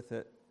good with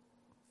it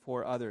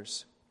for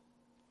others.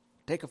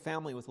 Take a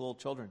family with little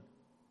children.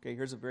 Okay,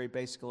 here's a very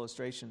basic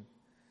illustration.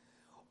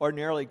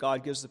 Ordinarily,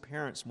 God gives the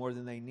parents more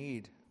than they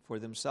need for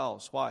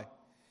themselves. Why?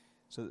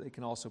 So that they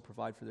can also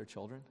provide for their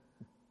children.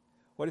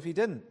 What if He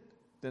didn't?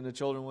 Then the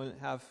children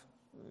wouldn't have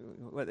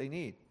what they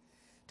need.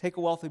 Take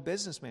a wealthy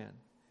businessman.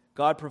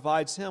 God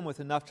provides him with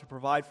enough to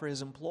provide for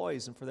his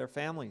employees and for their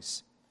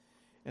families.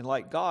 And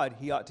like God,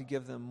 He ought to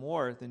give them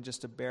more than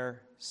just a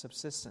bare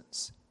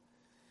subsistence.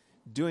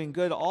 Doing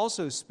good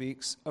also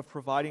speaks of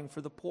providing for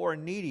the poor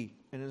and needy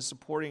and in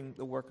supporting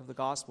the work of the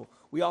gospel.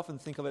 We often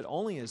think of it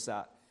only as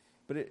that,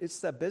 but it's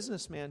the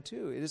businessman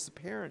too. It is the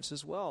parents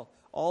as well.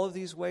 All of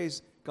these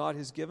ways God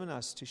has given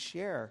us to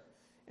share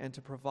and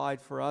to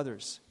provide for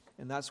others.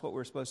 And that's what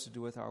we're supposed to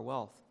do with our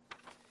wealth.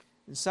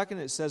 And second,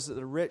 it says that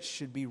the rich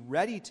should be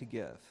ready to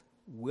give,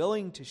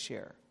 willing to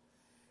share.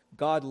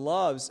 God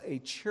loves a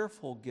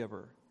cheerful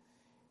giver,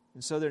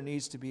 and so there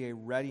needs to be a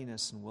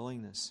readiness and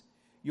willingness.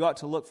 You ought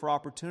to look for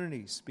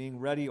opportunities, being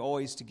ready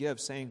always to give,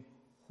 saying,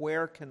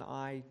 where can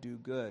I do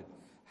good?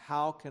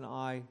 How can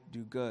I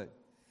do good?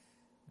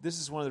 This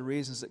is one of the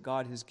reasons that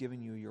God has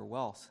given you your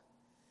wealth.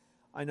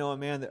 I know a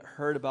man that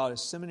heard about a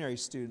seminary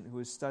student who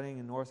was studying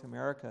in North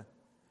America.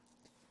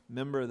 A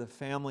member of the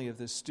family of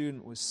this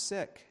student was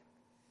sick,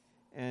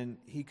 and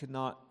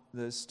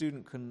the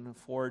student couldn't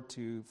afford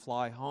to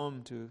fly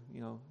home to,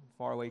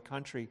 faraway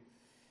country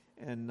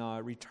and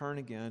return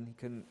again. He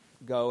couldn't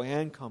go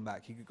and come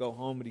back. He could go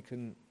home, but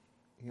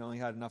he only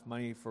had enough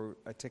money for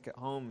a ticket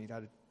home. He'd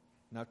had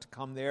enough to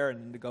come there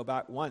and then to go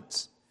back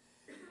once.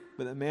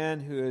 But the man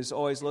who is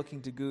always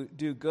looking to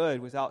do good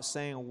without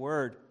saying a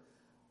word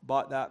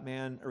bought that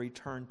man a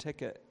return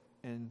ticket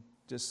and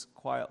just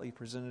quietly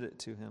presented it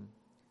to him.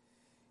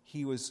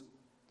 He was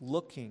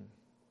looking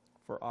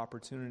for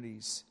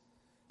opportunities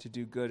to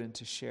do good and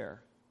to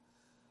share.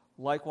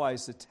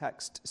 Likewise, the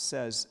text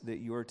says that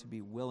you are to be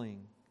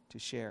willing to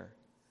share.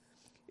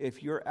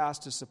 If you're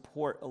asked to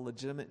support a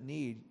legitimate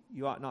need,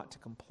 you ought not to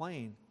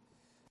complain,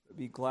 but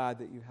be glad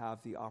that you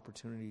have the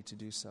opportunity to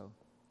do so.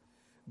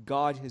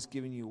 God has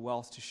given you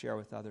wealth to share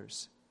with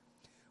others.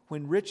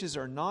 When riches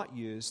are not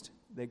used,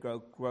 they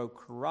grow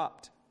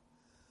corrupt.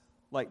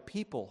 Like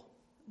people,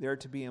 they're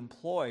to be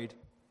employed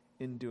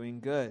in doing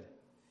good.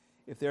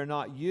 If they're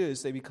not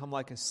used, they become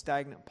like a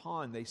stagnant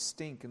pond. They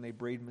stink and they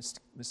breed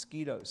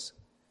mosquitoes.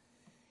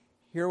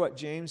 Hear what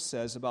James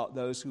says about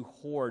those who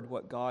hoard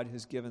what God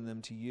has given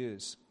them to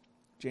use.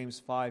 James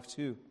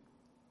 5:2.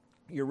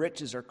 Your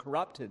riches are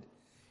corrupted,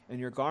 and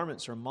your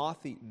garments are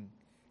moth-eaten.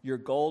 Your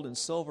gold and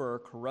silver are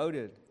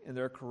corroded, and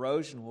their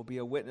corrosion will be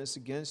a witness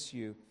against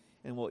you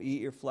and will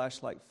eat your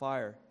flesh like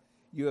fire.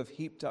 You have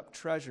heaped up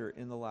treasure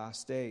in the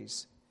last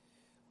days.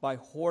 by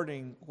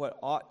hoarding what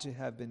ought to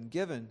have been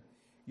given,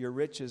 your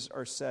riches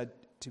are said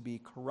to be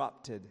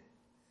corrupted.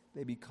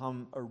 They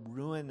become a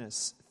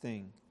ruinous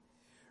thing.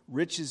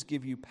 Riches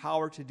give you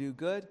power to do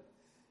good,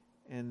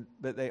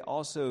 but they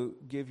also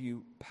give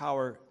you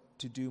power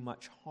to do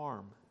much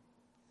harm.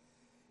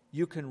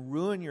 You can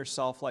ruin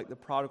yourself like the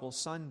prodigal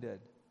son did,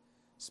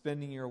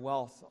 spending your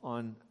wealth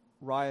on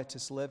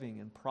riotous living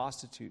and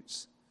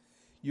prostitutes.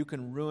 You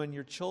can ruin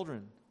your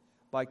children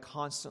by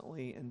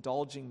constantly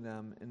indulging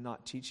them and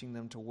not teaching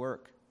them to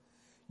work.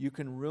 You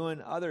can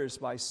ruin others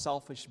by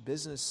selfish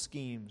business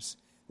schemes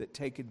that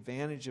take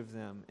advantage of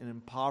them and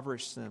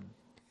impoverish them.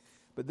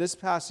 But this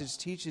passage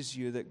teaches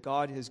you that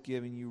God has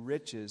given you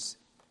riches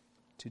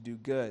to do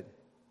good.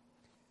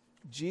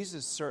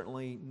 Jesus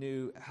certainly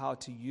knew how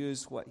to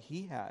use what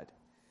he had.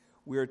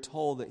 We are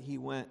told that he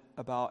went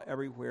about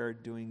everywhere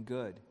doing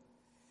good.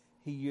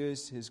 He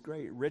used his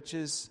great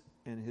riches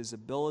and his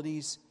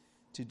abilities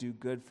to do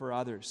good for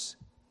others.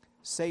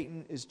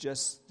 Satan is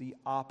just the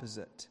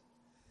opposite.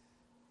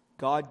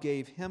 God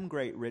gave him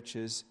great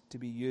riches to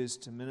be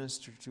used to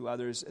minister to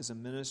others as a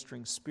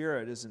ministering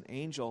spirit, as an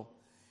angel,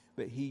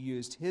 but he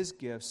used his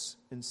gifts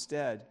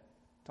instead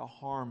to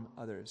harm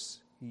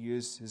others. He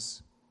used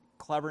his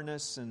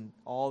cleverness and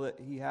all that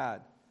he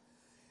had.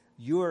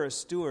 You are a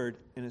steward,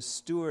 and a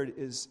steward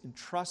is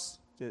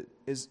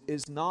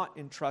not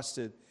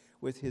entrusted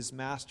with his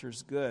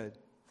master's good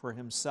for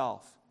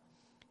himself.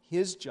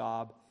 His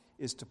job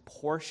is to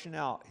portion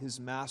out his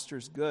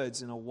master's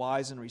goods in a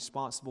wise and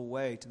responsible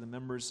way to the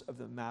members of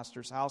the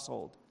master's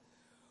household.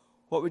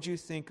 What would you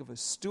think of a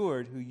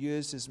steward who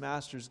used his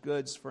master's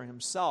goods for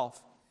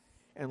himself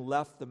and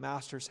left the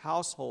master's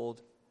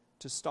household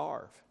to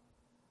starve?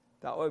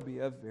 That would be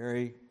a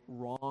very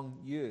wrong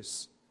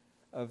use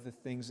of the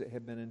things that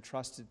have been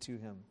entrusted to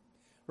him.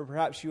 Or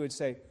perhaps you would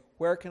say,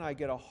 where can I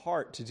get a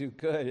heart to do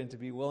good and to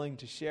be willing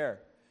to share?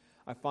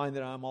 I find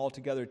that I'm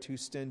altogether too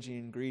stingy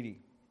and greedy.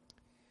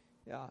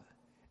 Yeah,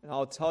 and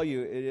I'll tell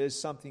you, it is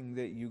something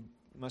that you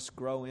must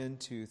grow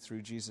into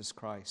through Jesus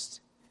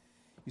Christ.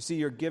 You see,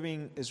 your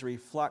giving is a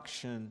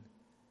reflection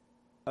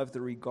of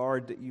the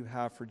regard that you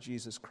have for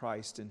Jesus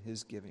Christ and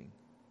his giving.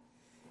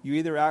 You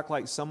either act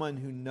like someone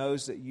who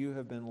knows that you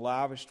have been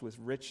lavished with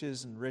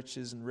riches and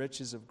riches and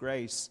riches of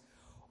grace,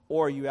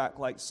 or you act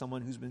like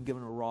someone who's been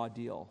given a raw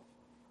deal.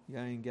 You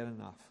didn't get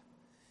enough.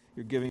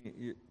 Your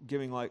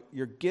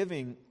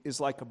giving is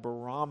like a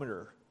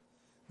barometer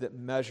that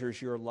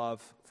measures your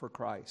love for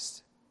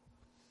Christ.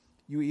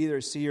 You either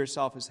see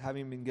yourself as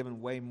having been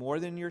given way more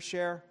than your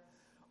share,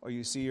 or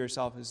you see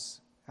yourself as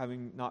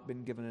having not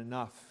been given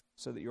enough,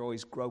 so that you're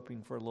always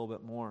groping for a little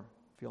bit more,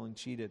 feeling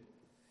cheated.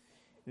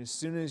 And as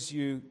soon as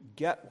you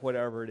get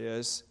whatever it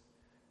is,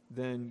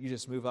 then you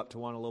just move up to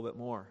want a little bit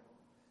more.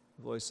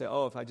 You always say,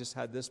 oh, if I just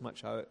had this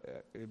much,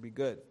 it would be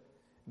good.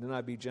 And then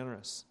I'd be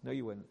generous. No,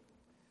 you wouldn't.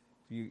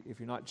 If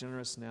you're not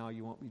generous now,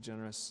 you won't be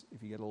generous.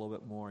 If you get a little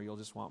bit more, you'll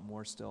just want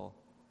more still.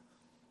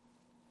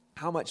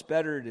 How much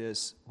better it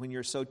is when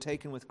you're so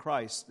taken with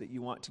Christ that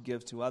you want to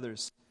give to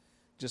others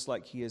just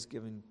like he has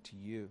given to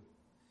you.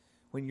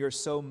 When you're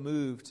so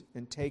moved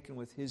and taken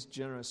with his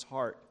generous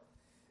heart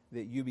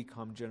that you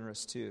become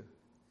generous too.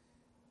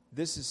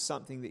 This is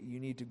something that you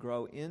need to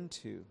grow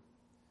into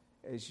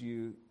as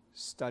you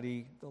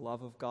study the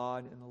love of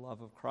God and the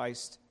love of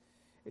Christ,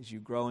 as you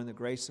grow in the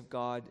grace of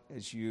God,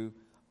 as you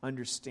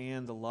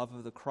understand the love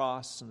of the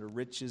cross and the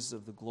riches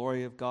of the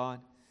glory of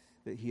God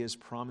that he has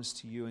promised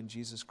to you in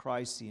Jesus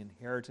Christ, the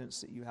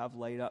inheritance that you have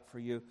laid up for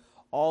you.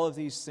 All of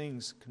these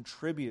things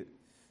contribute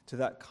to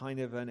that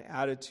kind of an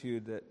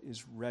attitude that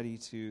is ready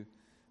to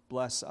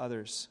bless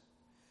others.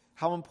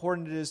 How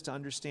important it is to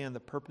understand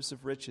the purpose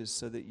of riches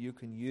so that you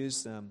can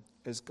use them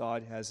as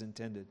God has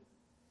intended.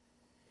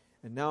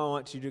 And now I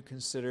want you to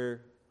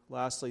consider,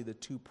 lastly, the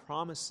two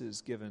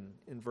promises given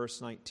in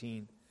verse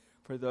 19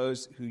 for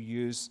those who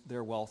use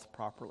their wealth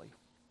properly.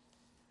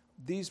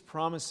 These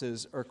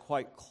promises are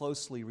quite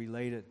closely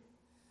related.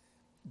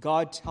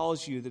 God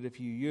tells you that if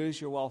you use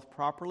your wealth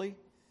properly,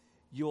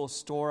 you will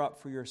store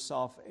up for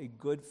yourself a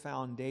good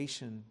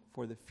foundation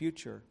for the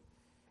future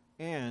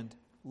and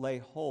lay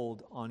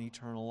hold on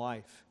eternal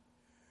life.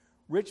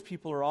 Rich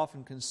people are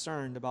often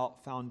concerned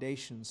about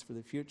foundations for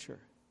the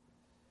future.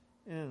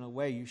 And in a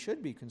way, you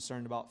should be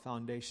concerned about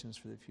foundations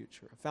for the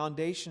future. A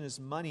foundation is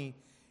money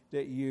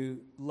that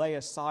you lay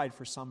aside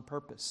for some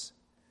purpose.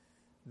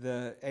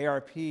 The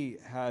ARP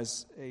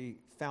has a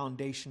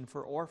foundation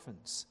for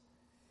orphans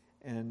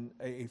and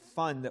a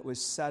fund that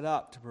was set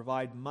up to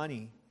provide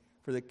money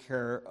for the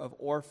care of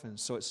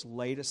orphans. So it's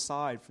laid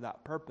aside for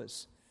that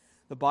purpose.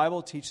 The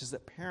Bible teaches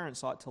that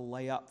parents ought to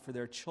lay up for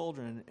their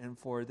children and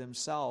for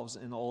themselves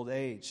in old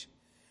age.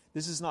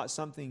 This is not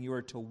something you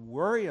are to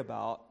worry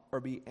about or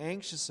be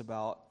anxious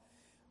about,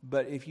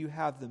 but if you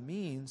have the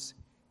means,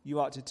 you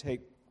ought to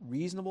take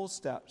reasonable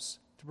steps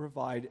to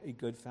provide a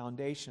good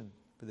foundation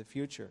for the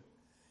future.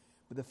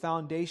 But the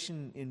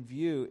foundation in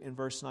view in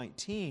verse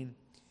 19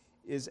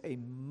 is a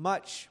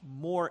much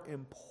more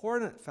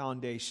important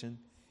foundation.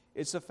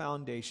 It's a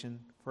foundation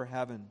for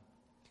heaven.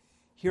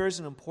 Here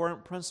is an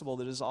important principle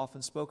that is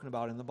often spoken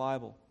about in the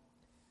Bible.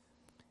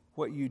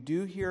 What you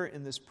do here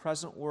in this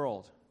present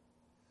world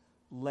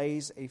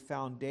lays a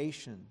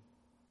foundation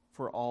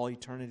for all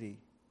eternity.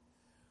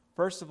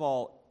 First of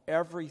all,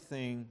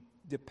 everything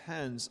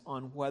depends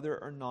on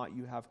whether or not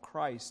you have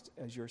Christ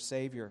as your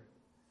Savior.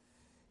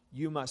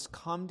 You must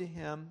come to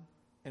Him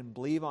and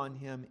believe on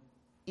Him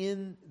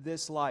in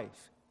this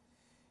life,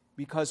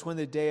 because when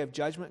the day of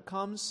judgment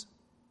comes,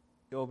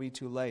 it will be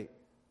too late.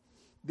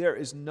 There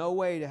is no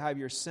way to have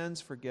your sins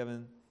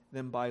forgiven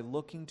than by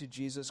looking to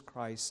Jesus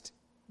Christ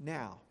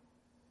now,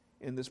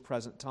 in this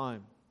present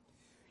time.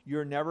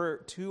 You're never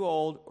too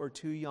old or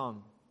too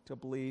young to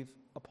believe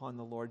upon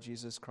the Lord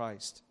Jesus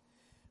Christ.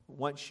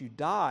 Once you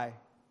die,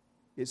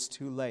 it's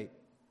too late.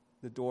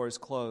 The door is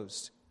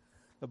closed.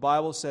 The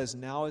Bible says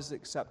now is the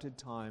accepted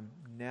time.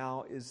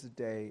 Now is the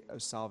day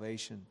of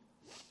salvation.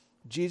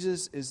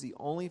 Jesus is the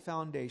only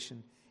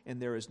foundation,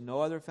 and there is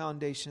no other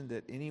foundation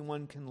that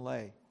anyone can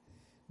lay.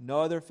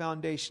 No other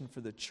foundation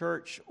for the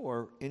church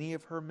or any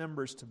of her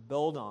members to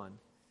build on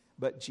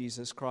but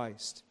Jesus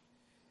Christ.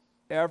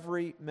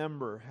 Every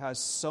member has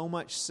so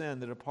much sin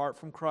that apart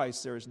from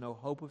Christ there is no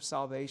hope of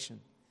salvation.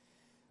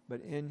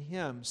 But in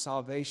Him,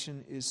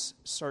 salvation is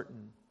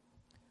certain.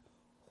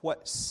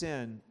 What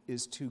sin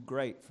is too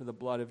great for the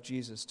blood of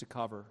Jesus to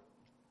cover?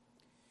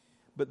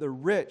 But the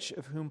rich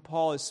of whom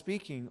Paul is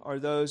speaking are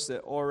those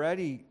that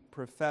already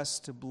profess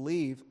to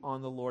believe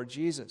on the Lord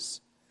Jesus.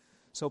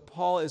 So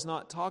Paul is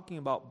not talking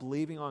about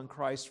believing on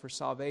Christ for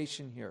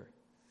salvation here.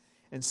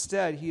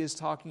 Instead, he is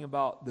talking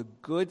about the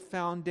good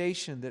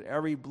foundation that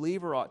every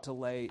believer ought to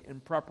lay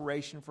in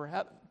preparation for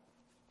heaven.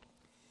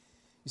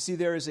 You see,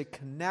 there is a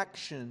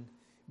connection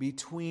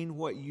between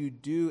what you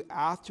do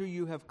after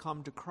you have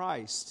come to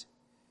Christ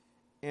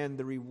and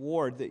the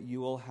reward that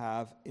you will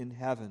have in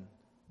heaven.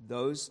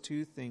 Those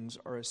two things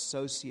are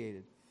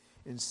associated.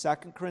 In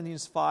 2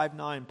 Corinthians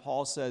 5:9,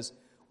 Paul says,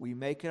 "We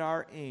make it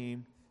our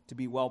aim to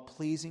be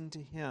well-pleasing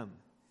to Him.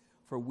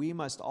 For we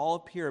must all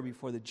appear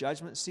before the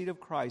judgment seat of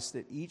Christ,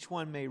 that each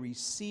one may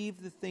receive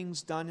the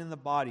things done in the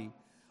body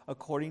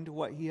according to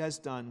what he has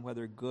done,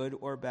 whether good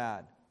or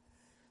bad."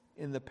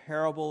 In the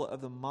parable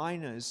of the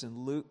minas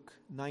in Luke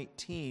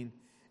 19,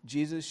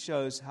 Jesus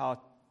shows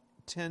how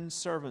 10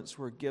 servants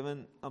were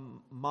given a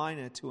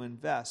mina to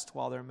invest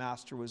while their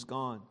master was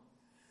gone.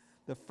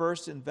 The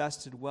first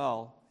invested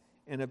well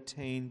and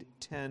obtained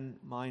 10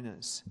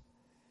 minas.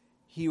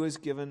 He was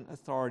given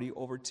authority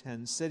over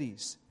 10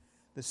 cities.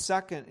 The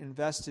second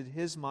invested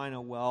his mina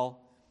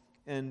well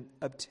and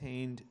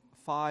obtained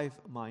 5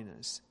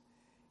 minas.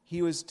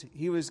 He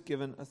was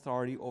given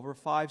authority over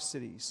 5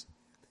 cities.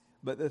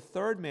 But the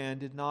third man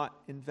did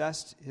not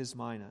invest his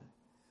mina.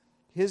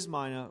 His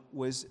mina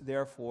was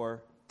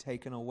therefore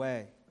taken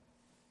away.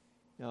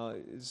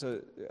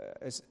 So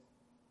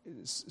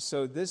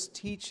this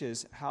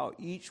teaches how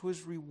each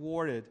was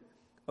rewarded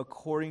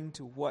according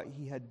to what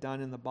he had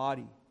done in the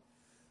body.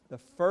 The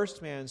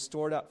first man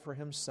stored up for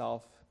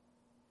himself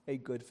a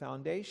good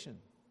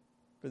foundation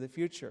for the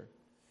future.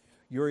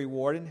 Your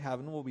reward in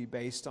heaven will be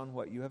based on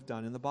what you have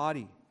done in the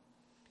body.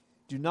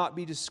 Do not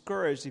be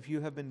discouraged if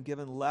you have been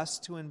given less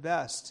to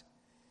invest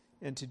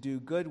and to do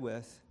good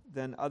with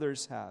than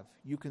others have.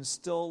 You can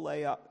still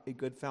lay up a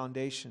good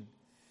foundation.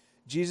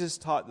 Jesus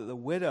taught that the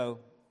widow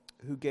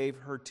who gave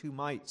her 2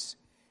 mites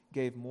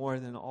gave more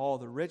than all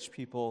the rich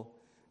people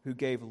who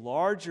gave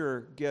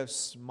larger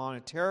gifts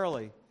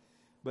monetarily,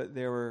 but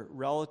they were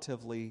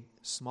relatively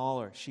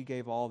smaller. She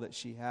gave all that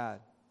she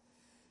had.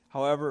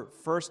 However,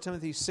 1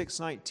 Timothy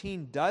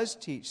 6:19 does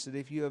teach that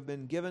if you have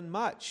been given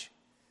much,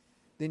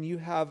 then you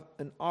have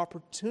an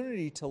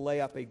opportunity to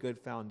lay up a good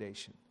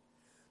foundation.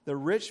 The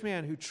rich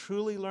man who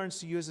truly learns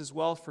to use his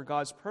wealth for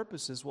God's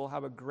purposes will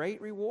have a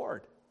great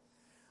reward.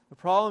 The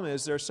problem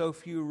is there are so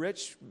few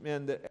rich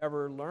men that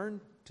ever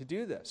learn to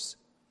do this.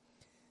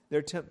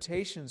 Their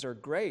temptations are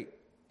great,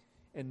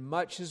 and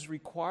much is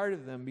required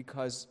of them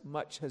because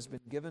much has been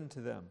given to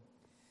them.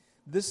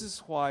 This is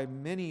why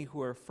many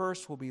who are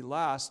first will be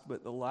last,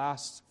 but the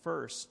last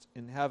first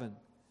in heaven.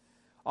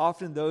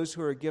 Often those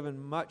who are given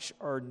much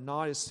are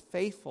not as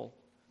faithful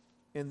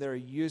in their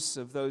use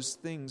of those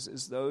things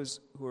as those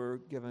who are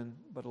given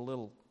but a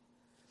little.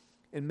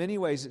 In many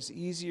ways, it's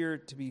easier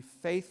to be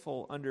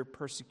faithful under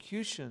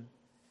persecution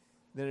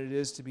than it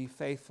is to be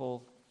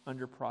faithful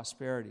under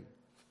prosperity.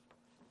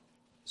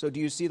 So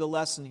do you see the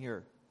lesson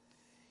here?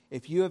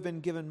 If you have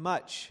been given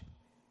much,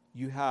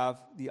 you have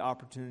the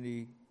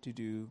opportunity to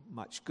do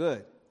much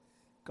good.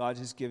 God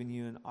has given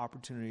you an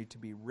opportunity to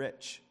be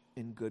rich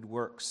in good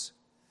works.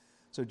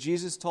 So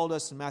Jesus told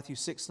us in Matthew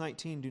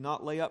 6:19, "Do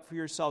not lay up for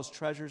yourselves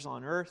treasures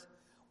on earth,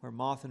 where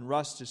moth and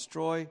rust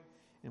destroy,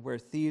 and where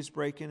thieves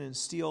break in and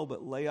steal,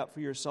 but lay up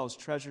for yourselves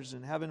treasures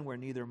in heaven, where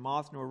neither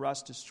moth nor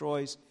rust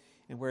destroys,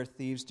 and where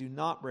thieves do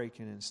not break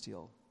in and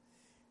steal."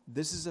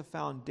 This is a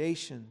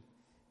foundation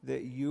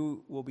that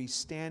you will be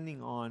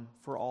standing on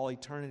for all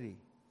eternity.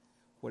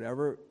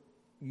 Whatever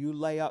you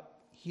lay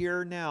up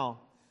here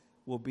now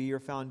will be your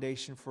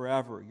foundation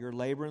forever. Your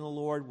labor in the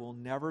Lord will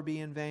never be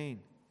in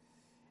vain.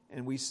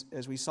 And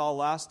as we saw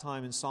last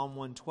time in Psalm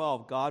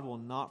 112, God will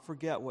not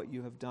forget what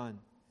you have done,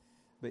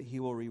 but He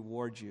will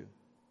reward you.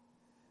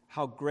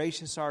 How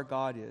gracious our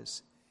God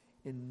is.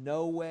 In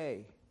no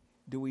way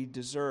do we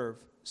deserve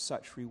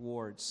such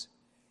rewards.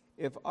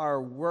 If our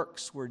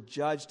works were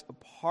judged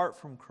apart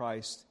from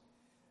Christ,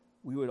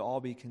 we would all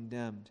be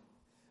condemned.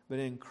 But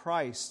in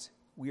Christ,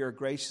 we are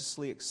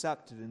graciously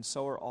accepted, and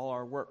so are all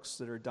our works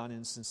that are done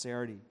in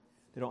sincerity.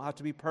 They don't have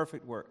to be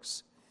perfect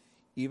works.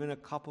 Even a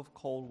cup of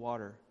cold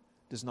water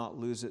does not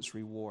lose its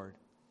reward.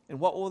 And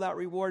what will that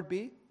reward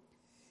be?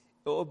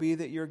 It will be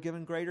that you're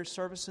given greater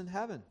service in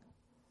heaven.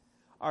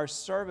 Our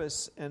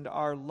service and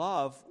our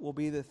love will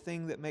be the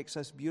thing that makes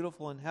us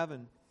beautiful in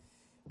heaven,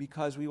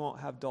 because we won't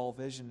have dull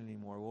vision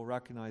anymore. We'll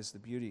recognize the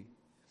beauty.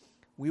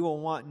 We will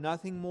want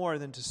nothing more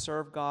than to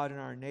serve God and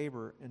our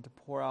neighbor and to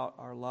pour out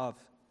our love.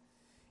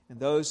 And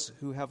those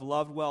who have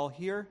loved well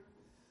here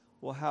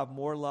will have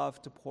more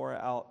love to pour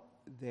out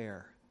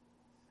there.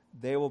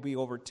 They will be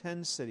over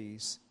 10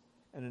 cities,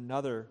 and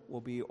another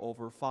will be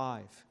over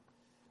 5.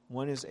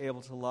 One is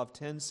able to love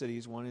 10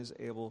 cities, one is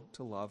able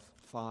to love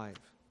 5.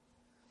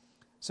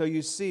 So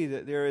you see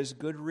that there is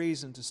good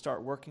reason to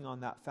start working on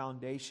that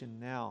foundation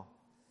now.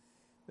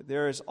 But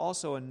there is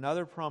also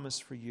another promise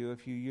for you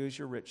if you use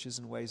your riches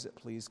in ways that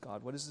please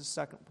God. What is the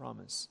second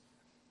promise?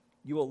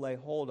 You will lay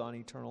hold on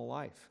eternal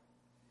life.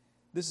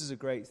 This is a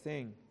great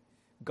thing.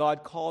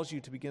 God calls you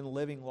to begin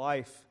living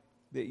life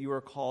that you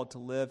are called to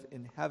live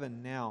in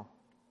heaven now.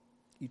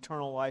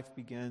 Eternal life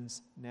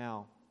begins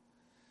now.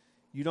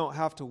 You don't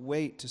have to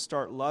wait to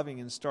start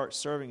loving and start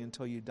serving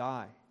until you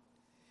die.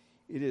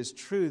 It is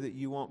true that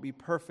you won't be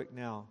perfect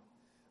now,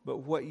 but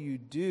what you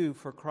do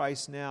for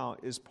Christ now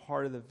is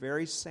part of the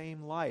very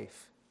same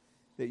life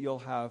that you'll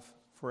have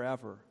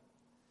forever.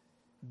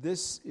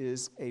 This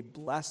is a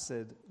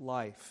blessed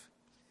life.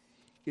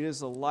 It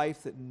is a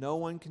life that no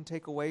one can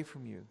take away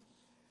from you.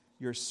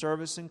 Your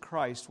service in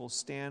Christ will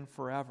stand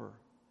forever.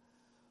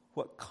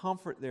 What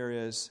comfort there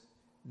is,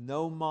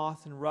 no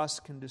moth and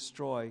rust can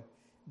destroy,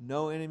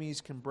 no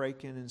enemies can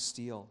break in and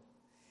steal.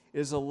 It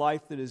is a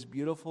life that is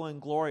beautiful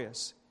and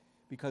glorious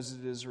because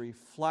it is a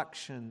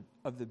reflection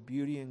of the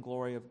beauty and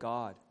glory of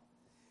God.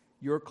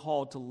 You're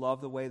called to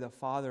love the way the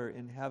Father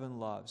in heaven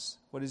loves.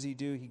 What does He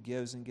do? He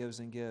gives and gives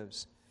and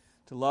gives.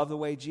 To love the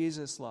way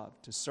Jesus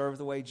loved, to serve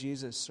the way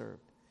Jesus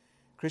served.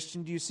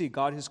 Christian, do you see?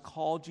 God has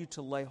called you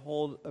to lay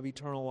hold of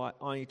eternal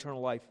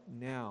life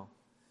now.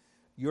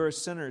 You're a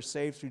sinner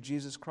saved through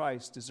Jesus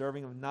Christ,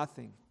 deserving of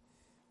nothing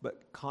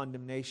but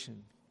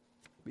condemnation.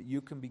 But you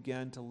can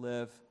begin to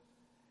live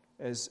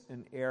as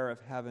an heir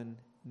of heaven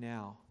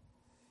now.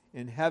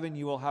 In heaven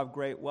you will have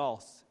great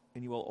wealth,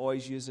 and you will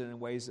always use it in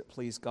ways that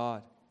please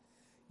God.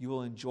 You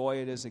will enjoy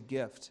it as a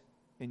gift,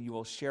 and you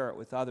will share it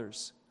with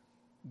others.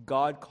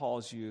 God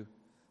calls you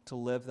to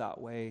live that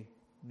way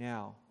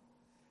now.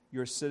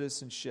 Your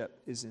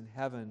citizenship is in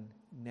heaven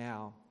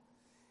now.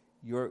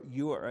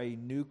 You are a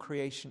new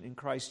creation in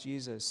Christ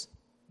Jesus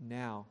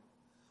now.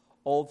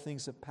 Old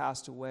things have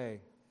passed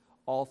away.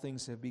 All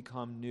things have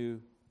become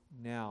new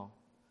now.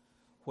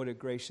 What a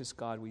gracious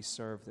God we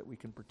serve that we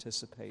can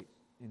participate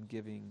in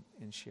giving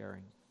and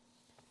sharing.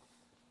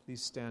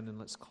 Please stand and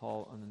let's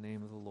call on the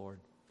name of the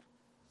Lord.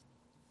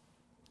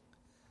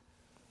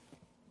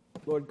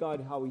 Lord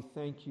God, how we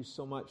thank you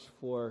so much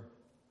for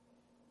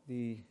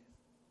the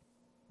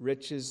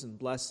riches and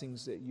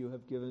blessings that you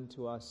have given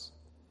to us.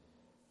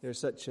 There's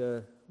such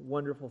a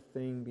wonderful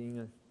thing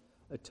being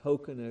a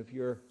token of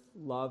your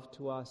love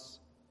to us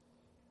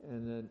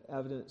and an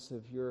evidence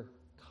of your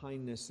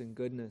kindness and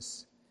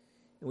goodness.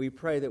 And we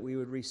pray that we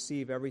would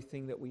receive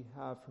everything that we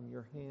have from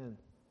your hand.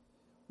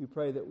 We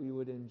pray that we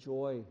would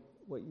enjoy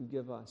what you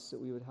give us,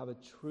 that we would have a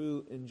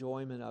true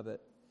enjoyment of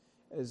it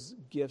as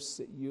gifts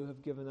that you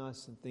have given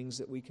us and things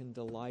that we can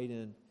delight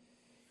in.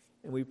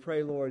 And we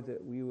pray, Lord,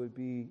 that we would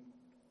be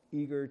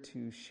eager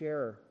to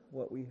share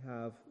what we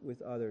have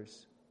with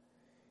others.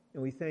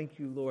 And we thank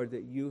you, Lord,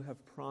 that you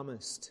have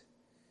promised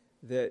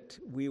that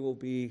we will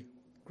be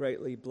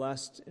greatly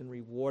blessed and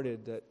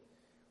rewarded, that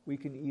we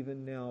can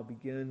even now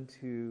begin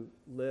to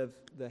live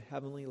the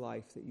heavenly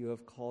life that you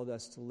have called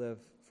us to live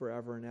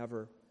forever and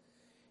ever.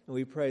 And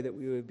we pray that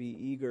we would be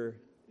eager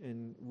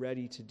and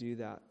ready to do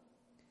that.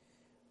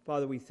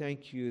 Father, we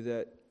thank you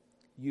that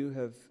you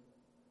have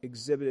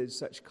exhibited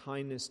such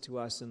kindness to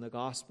us in the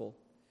gospel.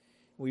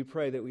 We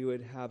pray that we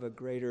would have a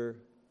greater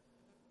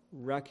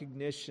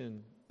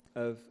recognition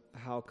of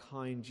how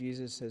kind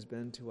Jesus has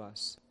been to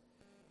us,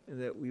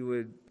 and that we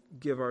would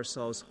give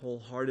ourselves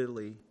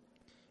wholeheartedly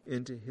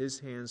into his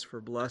hands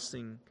for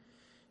blessing,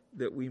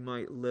 that we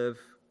might live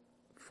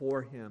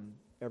for him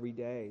every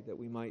day, that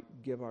we might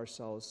give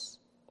ourselves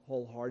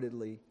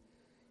wholeheartedly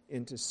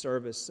into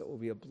service that will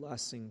be a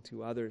blessing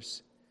to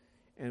others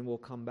and will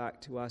come back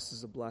to us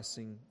as a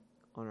blessing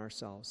on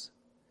ourselves.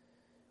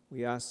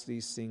 We ask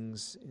these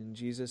things in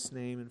Jesus'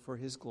 name and for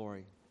his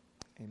glory.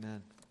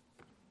 Amen.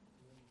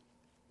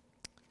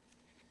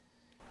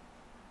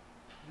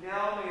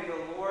 Now may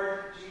the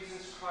Lord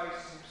Jesus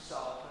Christ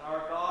himself and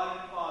our God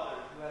and Father,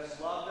 who has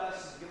loved